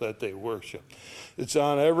idols that they worship. It's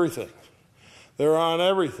on everything. They're on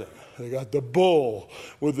everything. They got the bull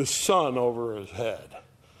with the sun over his head.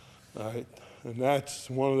 Right? And that's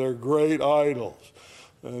one of their great idols.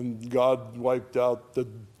 And God wiped out the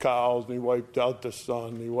cows, and he wiped out the sun,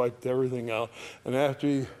 and he wiped everything out. And after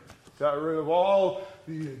he got rid of all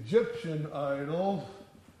the Egyptian idols,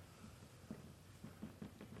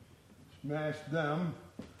 smashed them.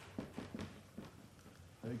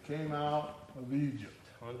 They came out of Egypt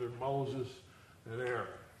under Moses and Aaron.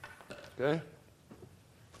 Okay?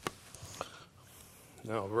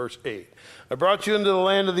 Now, verse 8. I brought you into the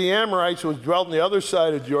land of the Amorites, which dwelt on the other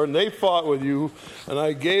side of Jordan. They fought with you, and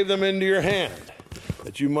I gave them into your hand,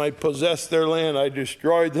 that you might possess their land. I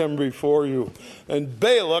destroyed them before you. And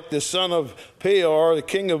Balak, the son of Peor, the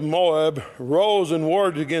king of Moab, rose and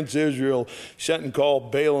warred against Israel. He sent and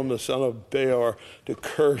called Balaam, the son of Beor, to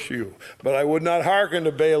curse you. But I would not hearken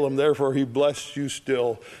to Balaam, therefore he blessed you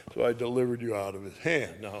still, so I delivered you out of his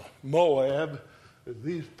hand. Now, Moab is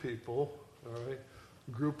these people, all right?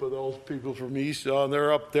 Group of those people from Esau, and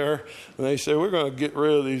they're up there, and they say, we're going to get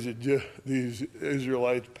rid of these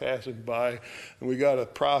Israelites passing by, and we got a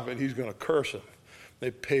prophet, he's going to curse them.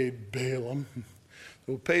 They paid Balaam.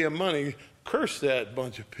 We'll pay him money, curse that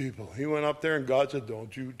bunch of people. He went up there, and God said,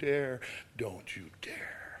 don't you dare, don't you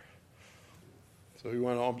dare. So he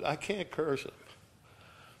went home. I can't curse him.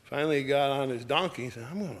 Finally, he got on his donkey and said,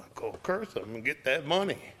 I'm going to go curse them and get that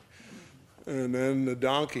money. And then the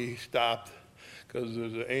donkey stopped, because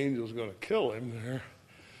there's an angel's going to kill him there.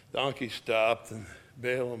 Donkey stopped, and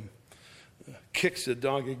Balaam kicks the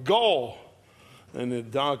donkey, go! And the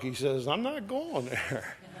donkey says, I'm not going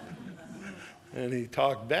there. And he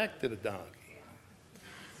talked back to the donkey.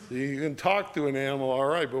 See, you can talk to an animal all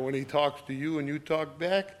right, but when he talks to you and you talk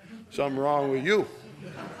back, something wrong with you.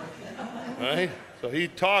 Right? So he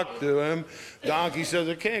talked to him. Donkey says,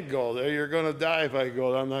 I can't go there. You're going to die if I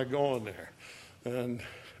go. I'm not going there. And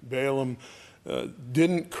Balaam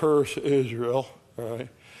didn't curse Israel, right?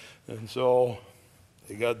 And so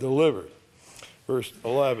they got delivered. Verse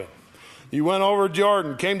 11. You went over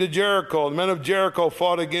Jordan, came to Jericho. The men of Jericho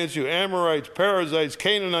fought against you. Amorites, Perizzites,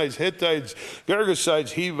 Canaanites, Hittites,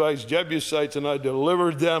 Girgashites, Hivites, Jebusites, and I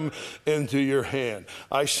delivered them into your hand.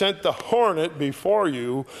 I sent the hornet before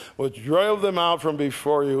you, which drove them out from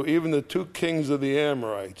before you, even the two kings of the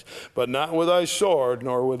Amorites, but not with thy sword,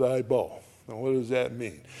 nor with thy bow. Now, what does that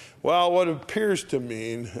mean? Well, what it appears to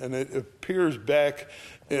mean, and it appears back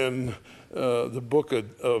in the book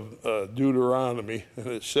of Deuteronomy, and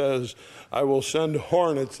it says, I will send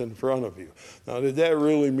hornets in front of you. Now, did that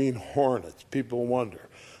really mean hornets? People wonder.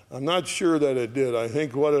 I'm not sure that it did. I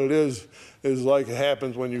think what it is like it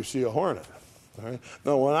happens when you see a hornet. All right?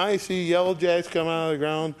 Now, when I see yellow jacks come out of the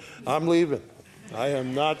ground, I'm leaving. I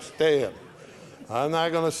am not staying. I'm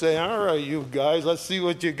not going to say, all right, you guys, let's see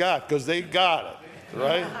what you got, because they got it.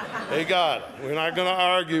 Right? They got it. We're not going to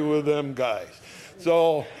argue with them guys.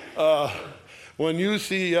 So when you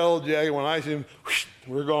see yellow jacket, when I see them, whoosh,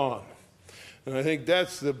 we're gone. And I think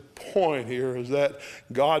that's the point here, is that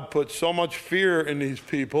God put so much fear in these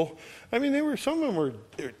people. I mean, some of them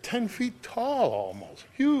they were 10 feet tall almost,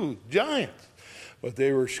 huge, giants. But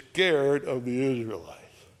they were scared of the Israelites.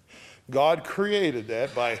 God created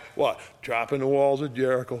that by what? Dropping the walls of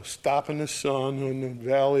Jericho, stopping the sun in the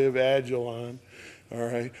valley of Ajalon. All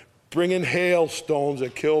right, bringing hailstones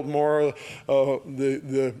that killed more of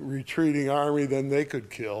the retreating army than they could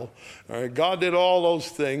kill. All right, God did all those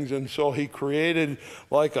things, and so he created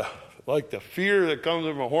like the fear that comes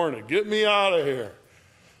from a hornet. Get me out of here.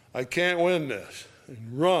 I can't win this. And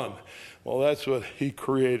run. Well, that's what he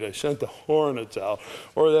created. I sent the hornets out.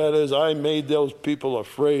 Or that is, I made those people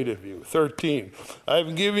afraid of you. 13. I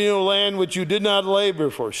have given you a land which you did not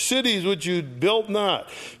labor for, cities which you built not.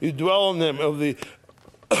 You dwell in them. Of the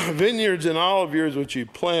vineyards and olive yards which you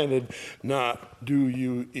planted, not do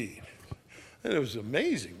you eat. And it was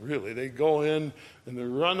amazing, really. They go in and they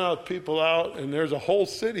run out people out, and there's a whole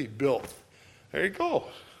city built. There you go.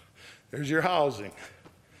 There's your housing.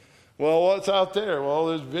 Well, what's out there? Well,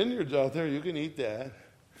 there's vineyards out there. You can eat that.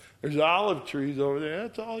 There's olive trees over there.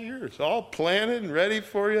 That's all yours. It's all planted and ready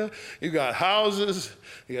for you. You got houses.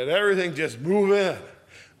 You got everything. Just move in.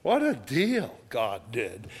 What a deal God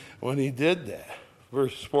did when he did that.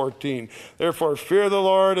 Verse 14, therefore fear the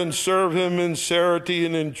Lord and serve him in sincerity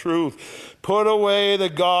and in truth. Put away the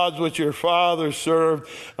gods which your fathers served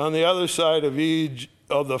on the other side of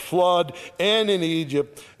the flood and in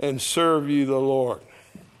Egypt, and serve ye the Lord.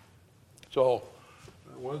 So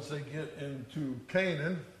once they get into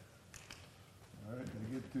Canaan, all right,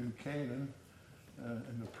 they get to Canaan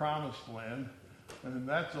in the promised land, and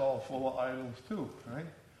that's all full of idols too, right?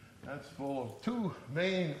 That's full of two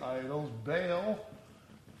main idols, Baal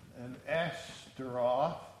and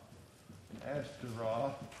Ashtaroth,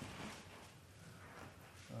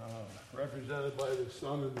 represented by the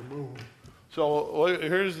sun and the moon. So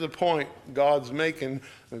here's the point God's making.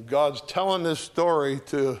 God's telling this story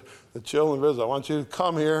to the children of Israel. I want you to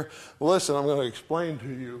come here. Listen, I'm going to explain to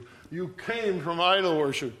you. You came from idol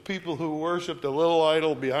worship, people who worshiped a little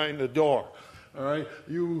idol behind the door. All right?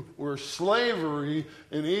 You were slavery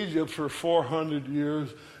in Egypt for 400 years,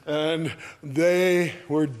 and they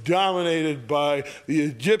were dominated by the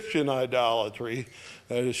Egyptian idolatry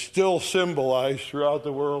that is still symbolized throughout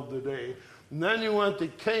the world today. And then you went to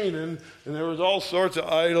Canaan, and there was all sorts of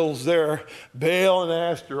idols there, Baal and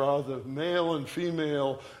Ashtaroth, the male and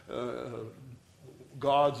female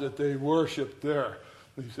gods that they worshiped there.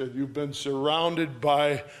 He said, you've been surrounded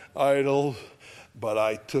by idols, but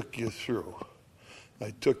I took you through.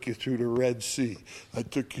 I took you through the Red Sea. I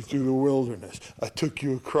took you through the wilderness. I took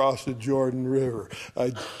you across the Jordan River.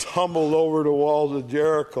 I tumbled over the walls of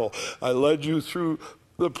Jericho. I led you through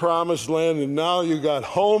the promised land, and now you got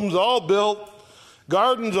homes all built,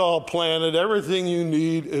 gardens all planted, everything you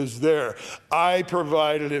need is there. I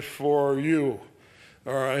provided it for you.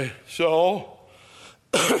 All right, so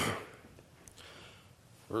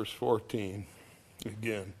verse 14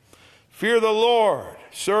 again. Fear the Lord,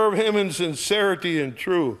 serve him in sincerity and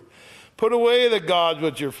truth. Put away the gods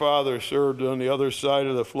which your father served on the other side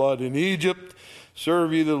of the flood in Egypt.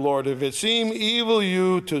 Serve ye the Lord. If it seem evil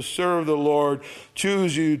you to serve the Lord,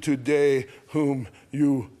 choose you today whom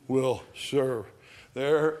you will serve.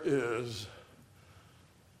 There is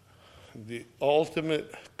the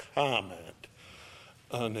ultimate comment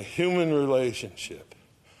on the human relationship.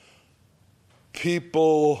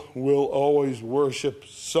 People will always worship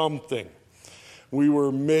something. We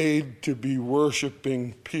were made to be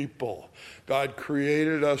worshiping people. God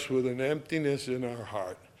created us with an emptiness in our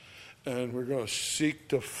heart, and we're going to seek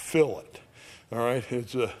to fill it. All right?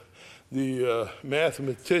 It's the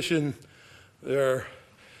mathematician there,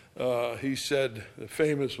 he said, the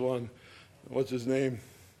famous one, what's his name?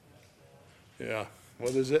 Yeah,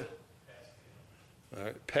 what is it? All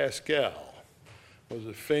right, Pascal was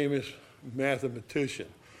a famous mathematician.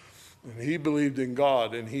 And he believed in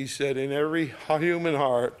God, and he said in every human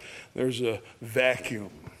heart there's a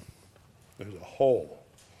vacuum. There's a hole.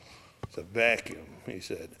 It's a vacuum, he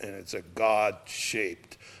said, and it's a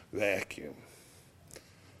God-shaped vacuum.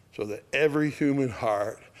 So that every human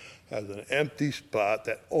heart has an empty spot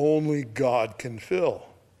that only God can fill.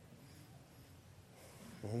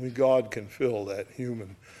 Only God can fill that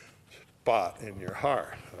human spot in your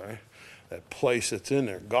heart, all right? That place that's in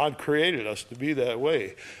there. God created us to be that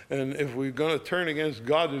way. And if we're going to turn against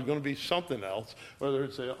God, there's going to be something else. Whether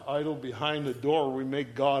it's an idol behind the door, we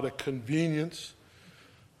make God a convenience.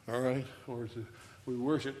 All right? Or we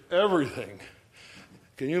worship everything.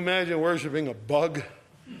 Can you imagine worshiping a bug?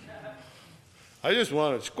 I just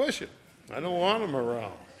want to squish it. I don't want them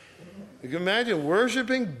around. You can imagine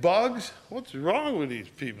worshiping bugs? What's wrong with these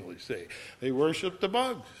people, you say? They worship the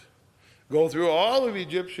bugs. Go through all of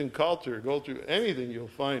Egyptian culture, go through anything, you'll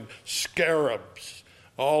find scarabs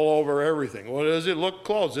all over everything. What does it look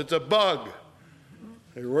close? It's a bug.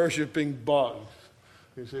 They're worshiping bugs.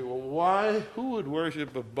 You say, well, why? Who would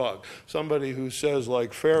worship a bug? Somebody who says,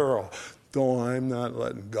 like Pharaoh, no, I'm not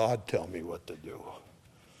letting God tell me what to do.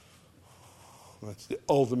 That's the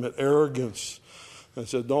ultimate arrogance. I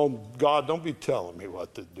said, God, don't be telling me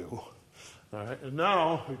what to do. All right, and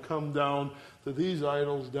now we come down to these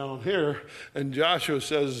idols down here, and Joshua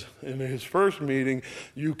says in his first meeting,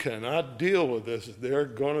 you cannot deal with this. They're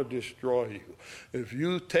going to destroy you. If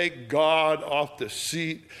you take God off the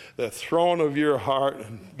seat, the throne of your heart,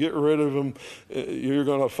 and get rid of him, you're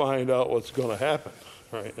going to find out what's going to happen.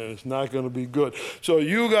 Right? And it's not going to be good. So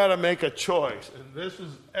you got to make a choice, and this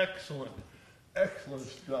is excellent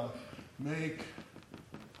stuff. Make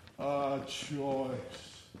a choice.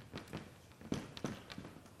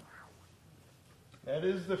 That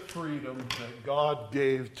is the freedom that God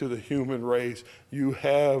gave to the human race. You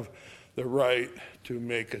have the right to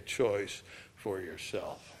make a choice for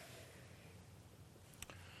yourself.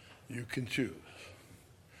 You can choose.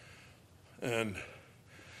 And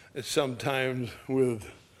it's sometimes with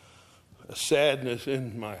a sadness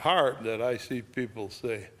in my heart that I see people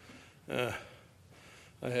say, I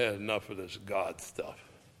had enough of this God stuff.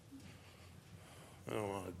 I don't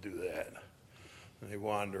want to do that. And they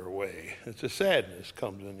wander away. It's a sadness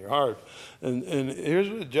comes in your heart. And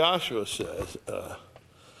here's what Joshua says.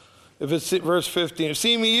 If it's verse 15, it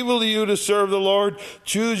seem evil to you to serve the Lord,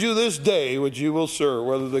 choose you this day which you will serve,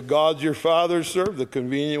 whether the gods your fathers served, the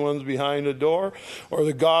convenient ones behind the door, or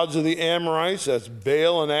the gods of the Amorites, that's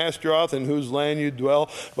Baal and Ashtaroth, in whose land you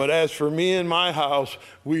dwell. But as for me and my house,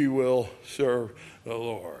 we will serve the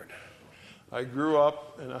Lord. I grew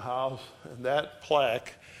up in a house, and that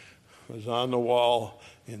plaque was on the wall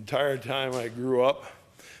the entire time I grew up,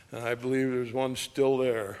 and I believe there's one still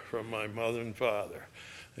there from my mother and father.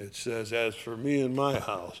 It says, as for me and my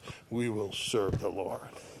house, we will serve the Lord.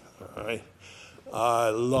 All right? I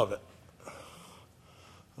love it.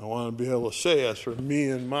 I want to be able to say, as for me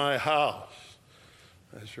and my house,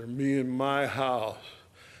 as for me and my house,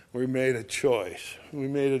 we made a choice. We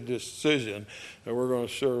made a decision that we're going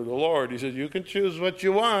to serve the Lord. He said, you can choose what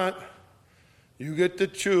you want. You get to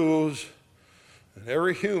choose. And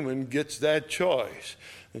every human gets that choice.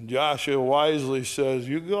 And Joshua wisely says,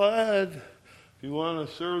 you go ahead. If you want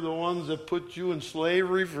to serve the ones that put you in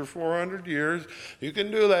slavery for 400 years, you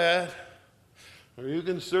can do that. Or you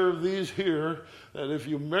can serve these here, that if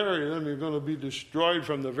you marry them, you're going to be destroyed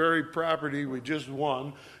from the very property we just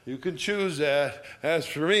won. You can choose that. As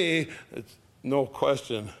for me, it's no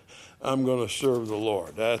question, I'm going to serve the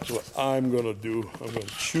Lord. That's what I'm going to do. I'm going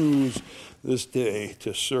to choose this day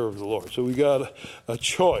to serve the Lord. So we got a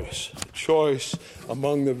choice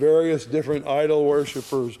among the various different idol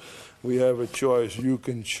worshipers. We have a choice. You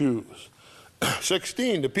can choose.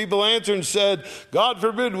 16, the people answered and said, God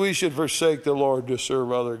forbid we should forsake the Lord to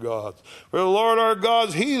serve other gods. For the Lord our God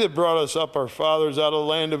is he that brought us up, our fathers, out of the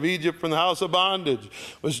land of Egypt from the house of bondage,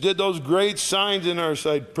 which did those great signs in our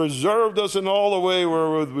sight, preserved us in all the way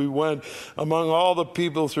wherewith we went among all the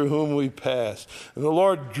people through whom we passed. And the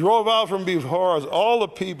Lord drove out from before us all the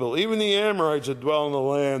people, even the Amorites that dwell in the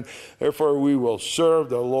land. Therefore we will serve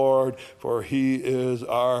the Lord, for he is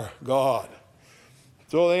our God.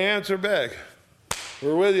 So they answer back,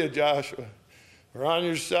 we're with you, Joshua. We're on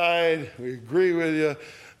your side. We agree with you.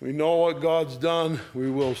 We know what God's done. We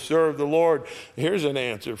will serve the Lord. Here's an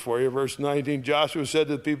answer for you. Verse 19, Joshua said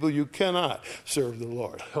to the people, you cannot serve the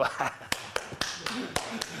Lord.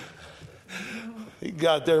 He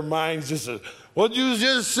got their minds just, what'd you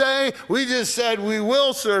just say? We just said we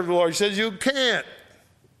will serve the Lord. He says you can't.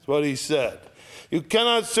 That's what he said. You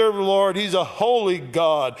cannot serve the Lord. He's a holy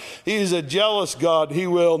God. He's a jealous God. He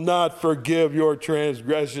will not forgive your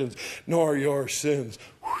transgressions nor your sins.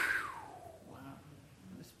 Wow,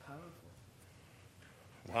 that's powerful.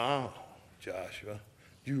 Wow, Joshua.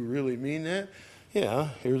 Do you really mean that? Yeah,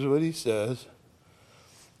 here's what he says.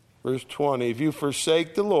 Verse 20, if you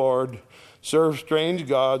forsake the Lord, serve strange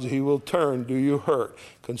gods, he will turn, do you hurt,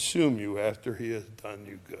 consume you after he has done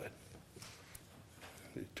you good.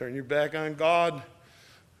 You turn your back on God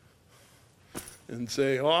and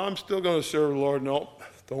say, oh, I'm still going to serve the Lord. No,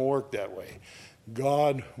 don't work that way.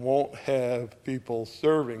 God won't have people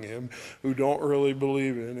serving him who don't really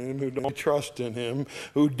believe in him, who don't trust in him,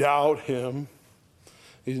 who doubt him.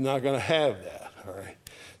 He's not going to have that. All right.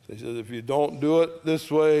 So he says, if you don't do it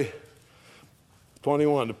this way,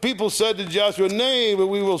 21. The people said to Joshua, nay, but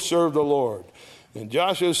we will serve the Lord. And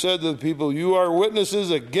Joshua said to the people, you are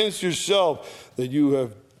witnesses against yourself that you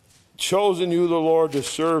have chosen you, the Lord, to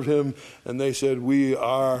serve him. And they said, we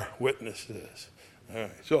are witnesses. All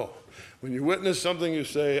right. So when you witness something, you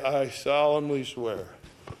say, I solemnly swear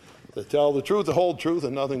to tell the truth, the whole truth,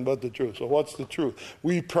 and nothing but the truth. So what's the truth?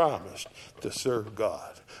 We promised to serve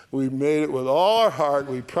God. We made it with all our heart.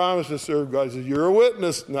 We promised to serve God. He says, you're a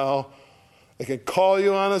witness now. I can call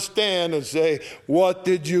you on a stand and say, what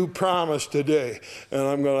did you promise today? And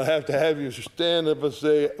I'm going to have you stand up and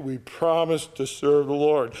say, we promised to serve the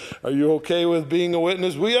Lord. Are you okay with being a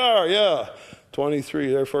witness? We are, yeah.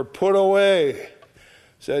 23, therefore put away,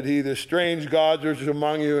 said he, the strange gods which are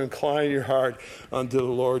among you, incline your heart unto the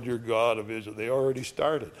Lord your God of Israel. They already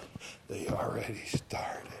started. They already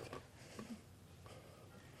started.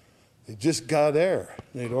 They just got there.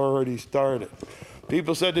 They'd already started.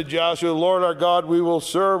 People said to Joshua, Lord our God, we will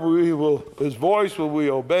serve, his voice will we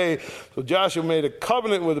obey. So Joshua made a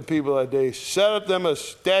covenant with the people that day, set up them a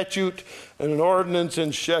statute and an ordinance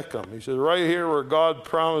in Shechem. He said, right here where God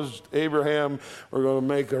promised Abraham, we're going to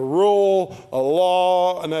make a rule, a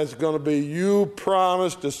law, and that's going to be you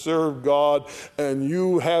promise to serve God, and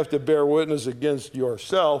you have to bear witness against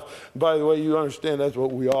yourself. By the way, you understand that's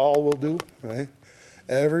what we all will do, right?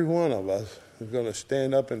 Every one of us is going to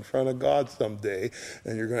stand up in front of God someday,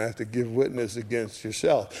 and you're going to have to give witness against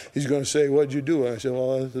yourself. He's going to say, what'd you do? And I said,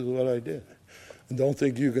 well, this is what I did. And don't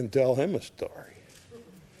think you can tell him a story.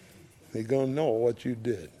 He's going to know what you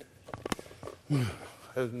did.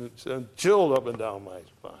 It's chilled up and down my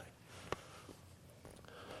spine.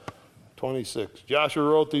 26. Joshua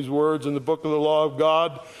wrote these words in the book of the law of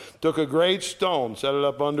God, took a great stone, set it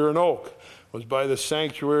up under an oak. It was by the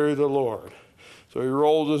sanctuary of the Lord. So he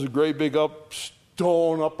rolled this great big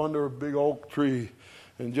stone up under a big oak tree,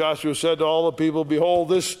 And Joshua said to all the people, behold,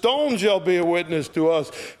 this stone shall be a witness to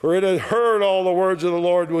us, for it hath heard all the words of the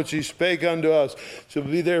Lord which he spake unto us. Shall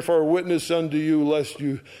be therefore a witness unto you, lest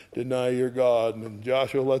you deny your God. And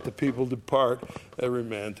Joshua let the people depart, every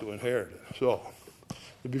man to inherit it. So,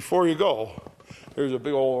 before you go, there's a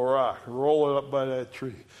big old rock. Roll it up by that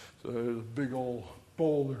tree. So there's a big old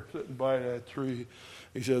boulder sitting by that tree.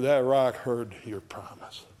 He said, that rock heard your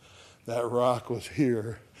promise. That rock was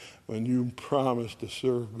here when you promised to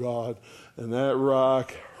serve God. And that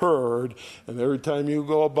rock heard. And every time you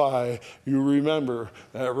go by, you remember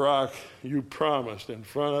that rock you promised in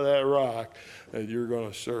front of that rock that you're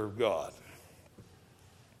going to serve God.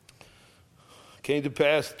 Came to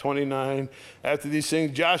pass, 29, after these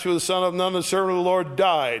things, Joshua the son of Nun, the servant of the Lord,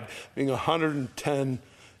 died, being 110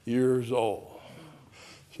 years old.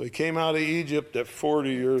 So he came out of Egypt at 40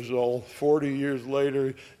 years old. 40 years later,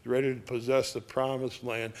 he's ready to possess the promised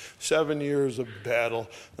land. 7 years of battle.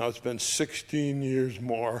 Now it's been 16 years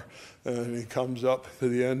more. And he comes up to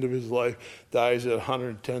the end of his life, dies at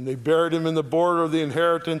 110. They buried him in the border of the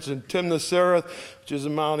inheritance in Timnath-Sereth, which is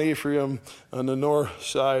in Mount Ephraim on the north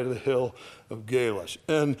side of the hill of Galish.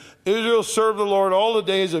 And Israel served the Lord all the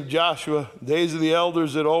days of Joshua, days of the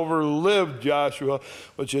elders that overlived Joshua,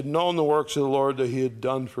 which had known the works of the Lord that he had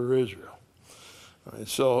done for Israel. All right,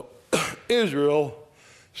 so Israel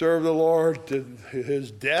served the Lord to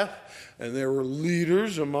his death, and there were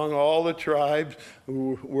leaders among all the tribes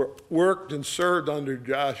who worked and served under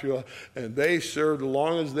Joshua, and they served, as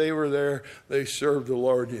long as they were there, they served the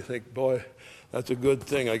Lord. And you think, boy, that's a good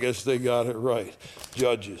thing. I guess they got it right.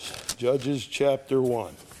 Judges chapter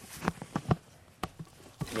 1.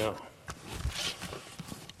 Now,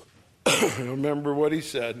 remember what he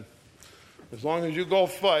said. As long as you go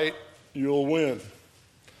fight, you'll win.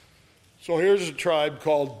 So here's a tribe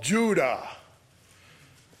called Judah.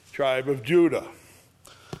 Tribe of Judah.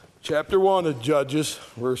 Chapter 1 of Judges,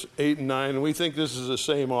 verse 8 and 9. And we think this is the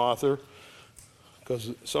same author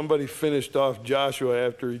because somebody finished off Joshua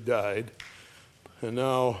after he died. And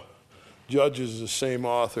now Judges is the same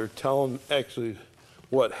author telling actually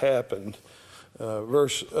what happened.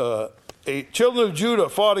 Verse 8. Children of Judah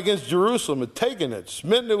fought against Jerusalem, had taken it,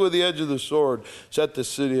 smitten it with the edge of the sword, set the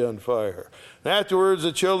city on fire. And afterwards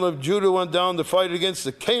the children of Judah went down to fight against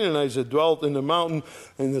the Canaanites that dwelt in the mountain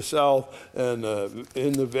in the south and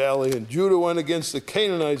in the valley. And Judah went against the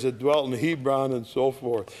Canaanites that dwelt in Hebron and so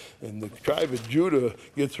forth. And the tribe of Judah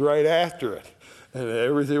gets right after it. And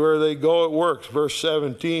everywhere they go, it works. Verse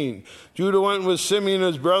 17. Judah went with Simeon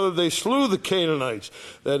and his brother. They slew the Canaanites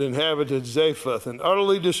that inhabited Zaphath and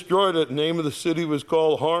utterly destroyed it. The name of the city was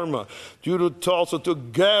called Hormah. Judah also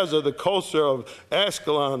took Gaza, the coast thereof,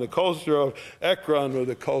 Askelon, the coast thereof, Ekron, or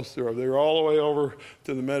the coast thereof. They were all the way over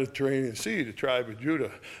to the Mediterranean Sea, the tribe of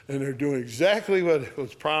Judah. And they're doing exactly what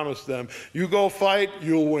was promised them. You go fight,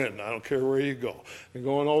 you'll win. I don't care where you go. They're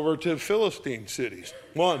going over to Philistine cities.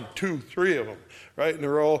 1, 2, 3 of them. Right in a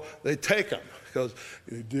row, they take them because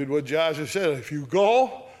he did what Joshua said. If you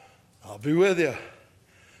go, I'll be with you.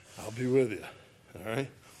 I'll be with you. All right?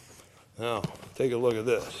 Now, take a look at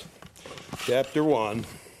this. Chapter 1,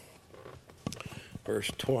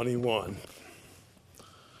 verse 21.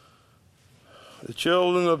 The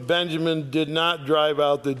children of Benjamin did not drive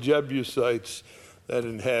out the Jebusites that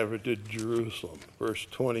inhabited Jerusalem. Verse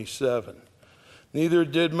 27. Neither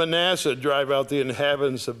did Manasseh drive out the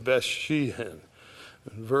inhabitants of Bethshean.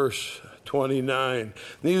 Verse 29.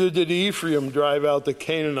 Neither did Ephraim drive out the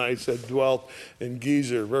Canaanites that dwelt in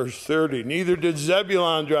Gezer. Verse 30. Neither did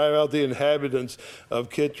Zebulun drive out the inhabitants of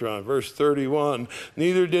Kitron. Verse 31.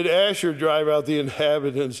 Neither did Asher drive out the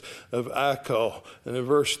inhabitants of Akko. And in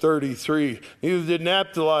verse 33. Neither did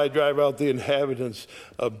Naphtali drive out the inhabitants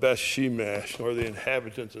of Bethshemesh, nor the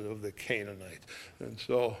inhabitants of the Canaanites. And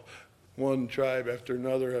so one tribe after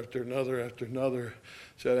another, after another, after another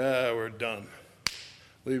said, we're done.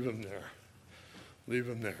 Leave them there. Leave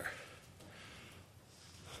them there.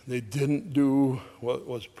 They didn't do what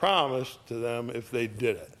was promised to them if they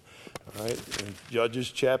did it. All right? In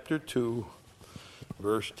Judges chapter 2,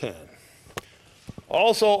 verse 10.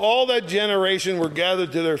 Also, all that generation were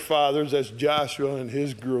gathered to their fathers, as Joshua and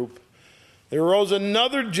his group. There arose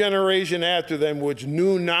another generation after them which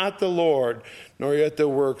knew not the Lord, nor yet the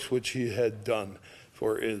works which he had done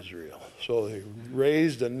for Israel. So they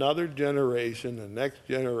raised another generation, the next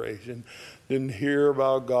generation, didn't hear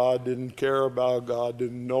about God, didn't care about God,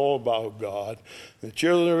 didn't know about God. The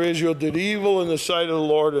children of Israel did evil in the sight of the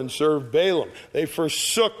Lord and served Balaam. They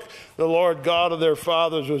forsook the Lord God of their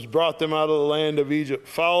fathers, which brought them out of the land of Egypt,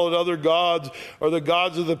 followed other gods, or the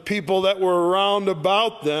gods of the people that were around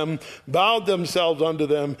about them, bowed themselves unto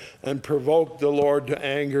them, and provoked the Lord to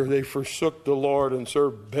anger. They forsook the Lord and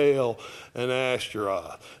served Baal and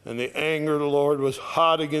Ashtaroth. And the anger of the Lord was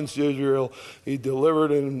hot against Israel. He delivered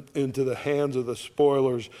them into the hands of the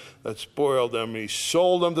spoilers that spoiled them. He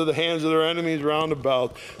sold them to the hands of their enemies round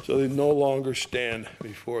about, so they no longer stand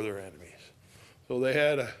before their enemies. So they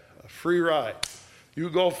had a free ride. You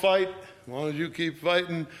go fight, as long as you keep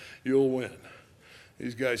fighting, you'll win.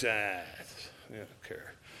 These guys, they don't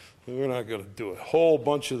care. We're not going to do it. A whole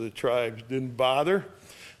bunch of the tribes didn't bother.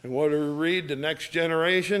 And what do we read? The next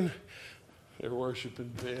generation, they're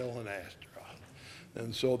worshiping Baal and Ashtaroth.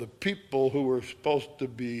 And so the people who were supposed to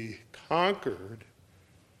be conquered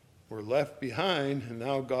were left behind, and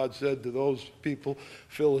now God said to those people,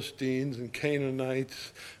 Philistines and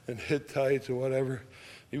Canaanites and Hittites or whatever,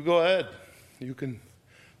 you go ahead. You can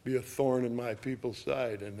be a thorn in my people's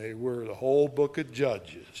side. And they were. The whole book of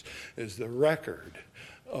Judges is the record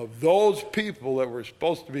of those people that were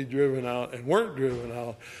supposed to be driven out and weren't driven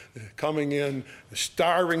out, coming in,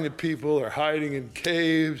 starving the people, or hiding in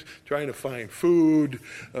caves, trying to find food,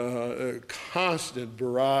 a constant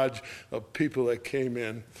barrage of people that came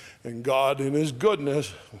in. And God, in his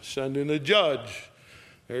goodness, sent in a judge.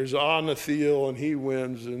 There's Anathiel, and he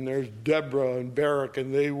wins. And there's Deborah and Barak,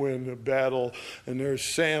 and they win the battle. And there's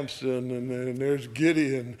Samson, and there's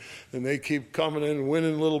Gideon. And they keep coming in and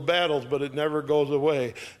winning little battles, but it never goes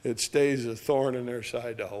away. It stays a thorn in their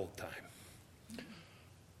side the whole time.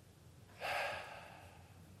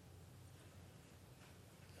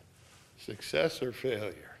 Success or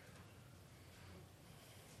failure?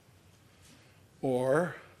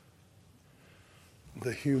 Or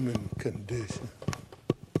the human condition?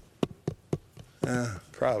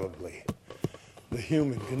 Probably the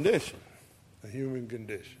human condition. The human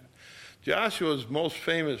condition. Joshua's most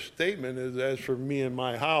famous statement is, as for me and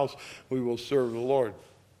my house, we will serve the Lord.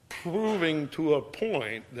 Proving to a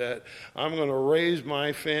point that I'm going to raise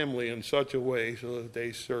my family in such a way so that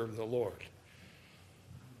they serve the Lord.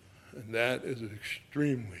 And that is an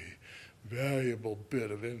extremely valuable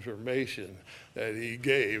bit of information that he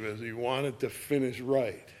gave as he wanted to finish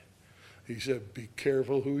right. He said, be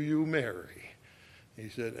careful who you marry. He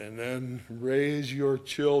said, and then raise your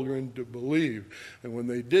children to believe. And when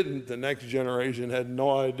they didn't, the next generation had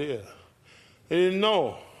no idea. They didn't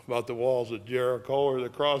know about the walls of Jericho or the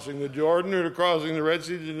crossing the Jordan or the crossing the Red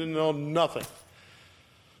Sea. They didn't know nothing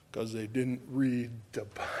because they didn't read the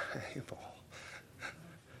Bible.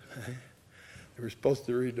 They were supposed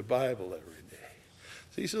to read the Bible every day.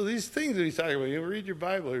 See, so these things that he's talking about, you read your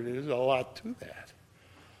Bible every day, there's a lot to that.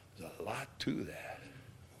 There's a lot to that.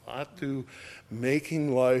 A lot to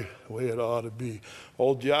making life the way it ought to be.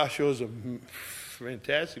 Old Joshua's a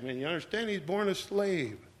fantastic man. You understand, he's born a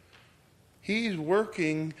slave. He's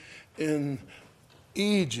working in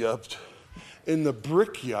Egypt in the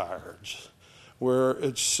brickyards where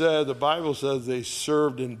it said, the Bible says they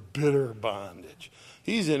served in bitter bondage.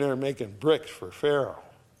 He's in there making bricks for Pharaoh,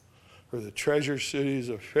 for the treasure cities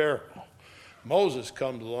of Pharaoh. Moses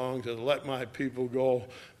comes along and says, let my people go,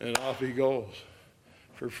 and off he goes.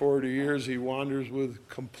 For 40 years he wanders with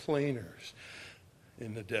complainers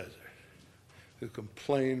in the desert, who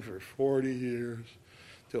complained for 40 years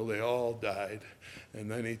till they all died.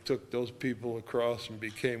 And then he took those people across and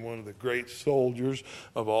became one of the great soldiers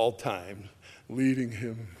of all time, leading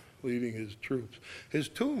his troops. His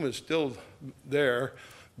tomb is still there,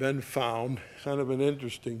 been found, kind of an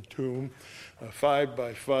interesting tomb, a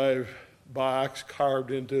 5x5 box carved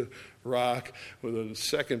into rock with a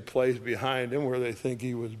second place behind him where they think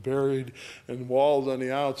he was buried, and walls on the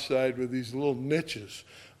outside with these little niches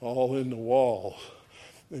all in the walls.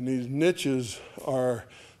 And these niches are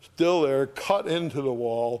still there, cut into the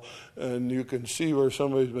wall, and you can see where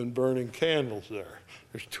somebody's been burning candles there.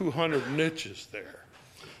 There's 200 niches there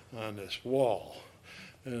on this wall.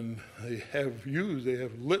 And they have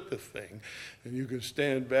lit the thing, and you can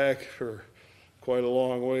stand back for quite a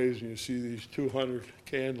long ways, and you see these 200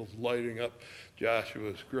 candles lighting up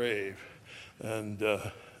Joshua's grave. And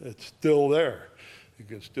it's still there. You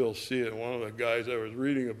can still see it. One of the guys I was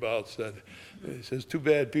reading about says, too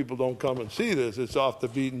bad people don't come and see this. It's off the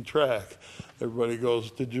beaten track. Everybody goes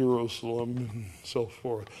to Jerusalem and so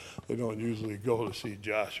forth. They don't usually go to see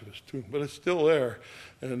Joshua's tomb. But it's still there.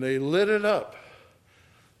 And they lit it up,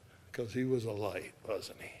 because he was a light,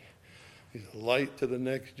 wasn't he? He's a light to the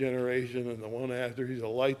next generation and the one after. He's a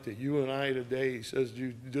light to you and I today. He says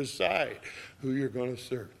you decide who you're going to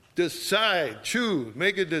serve. Decide, choose,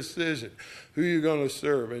 make a decision who you're going to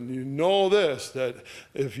serve. And you know this, that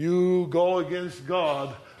if you go against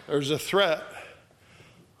God, there's a threat.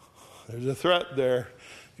 There's a threat there.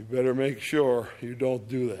 You better make sure you don't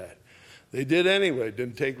do that. They did anyway. It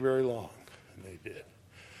didn't take very long. And they did.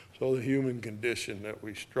 So the human condition that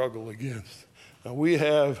we struggle against. Now we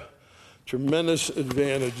have tremendous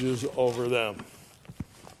advantages over them.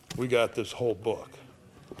 We got this whole book.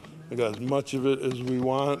 We got as much of it as we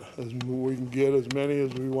want, as we can get as many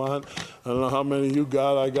as we want. I don't know how many you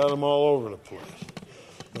got. I got them all over the place.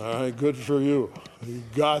 All right, good for you. You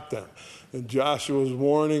got them. And Joshua's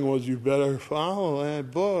warning was you better follow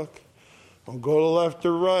that book. Don't go to left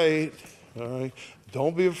or right. All right,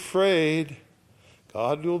 don't be afraid.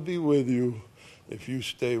 God will be with you if you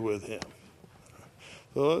stay with him.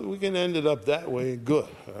 So we can end it up that way, good.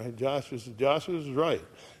 All right, Joshua's right.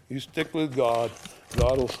 You stick with God,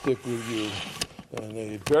 God will stick with you. And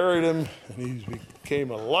they buried him, and he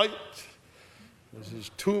became a light.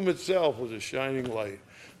 His tomb itself was a shining light.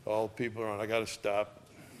 All people around. I got to stop.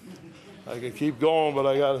 I could keep going, but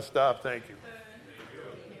I got to stop. Thank you.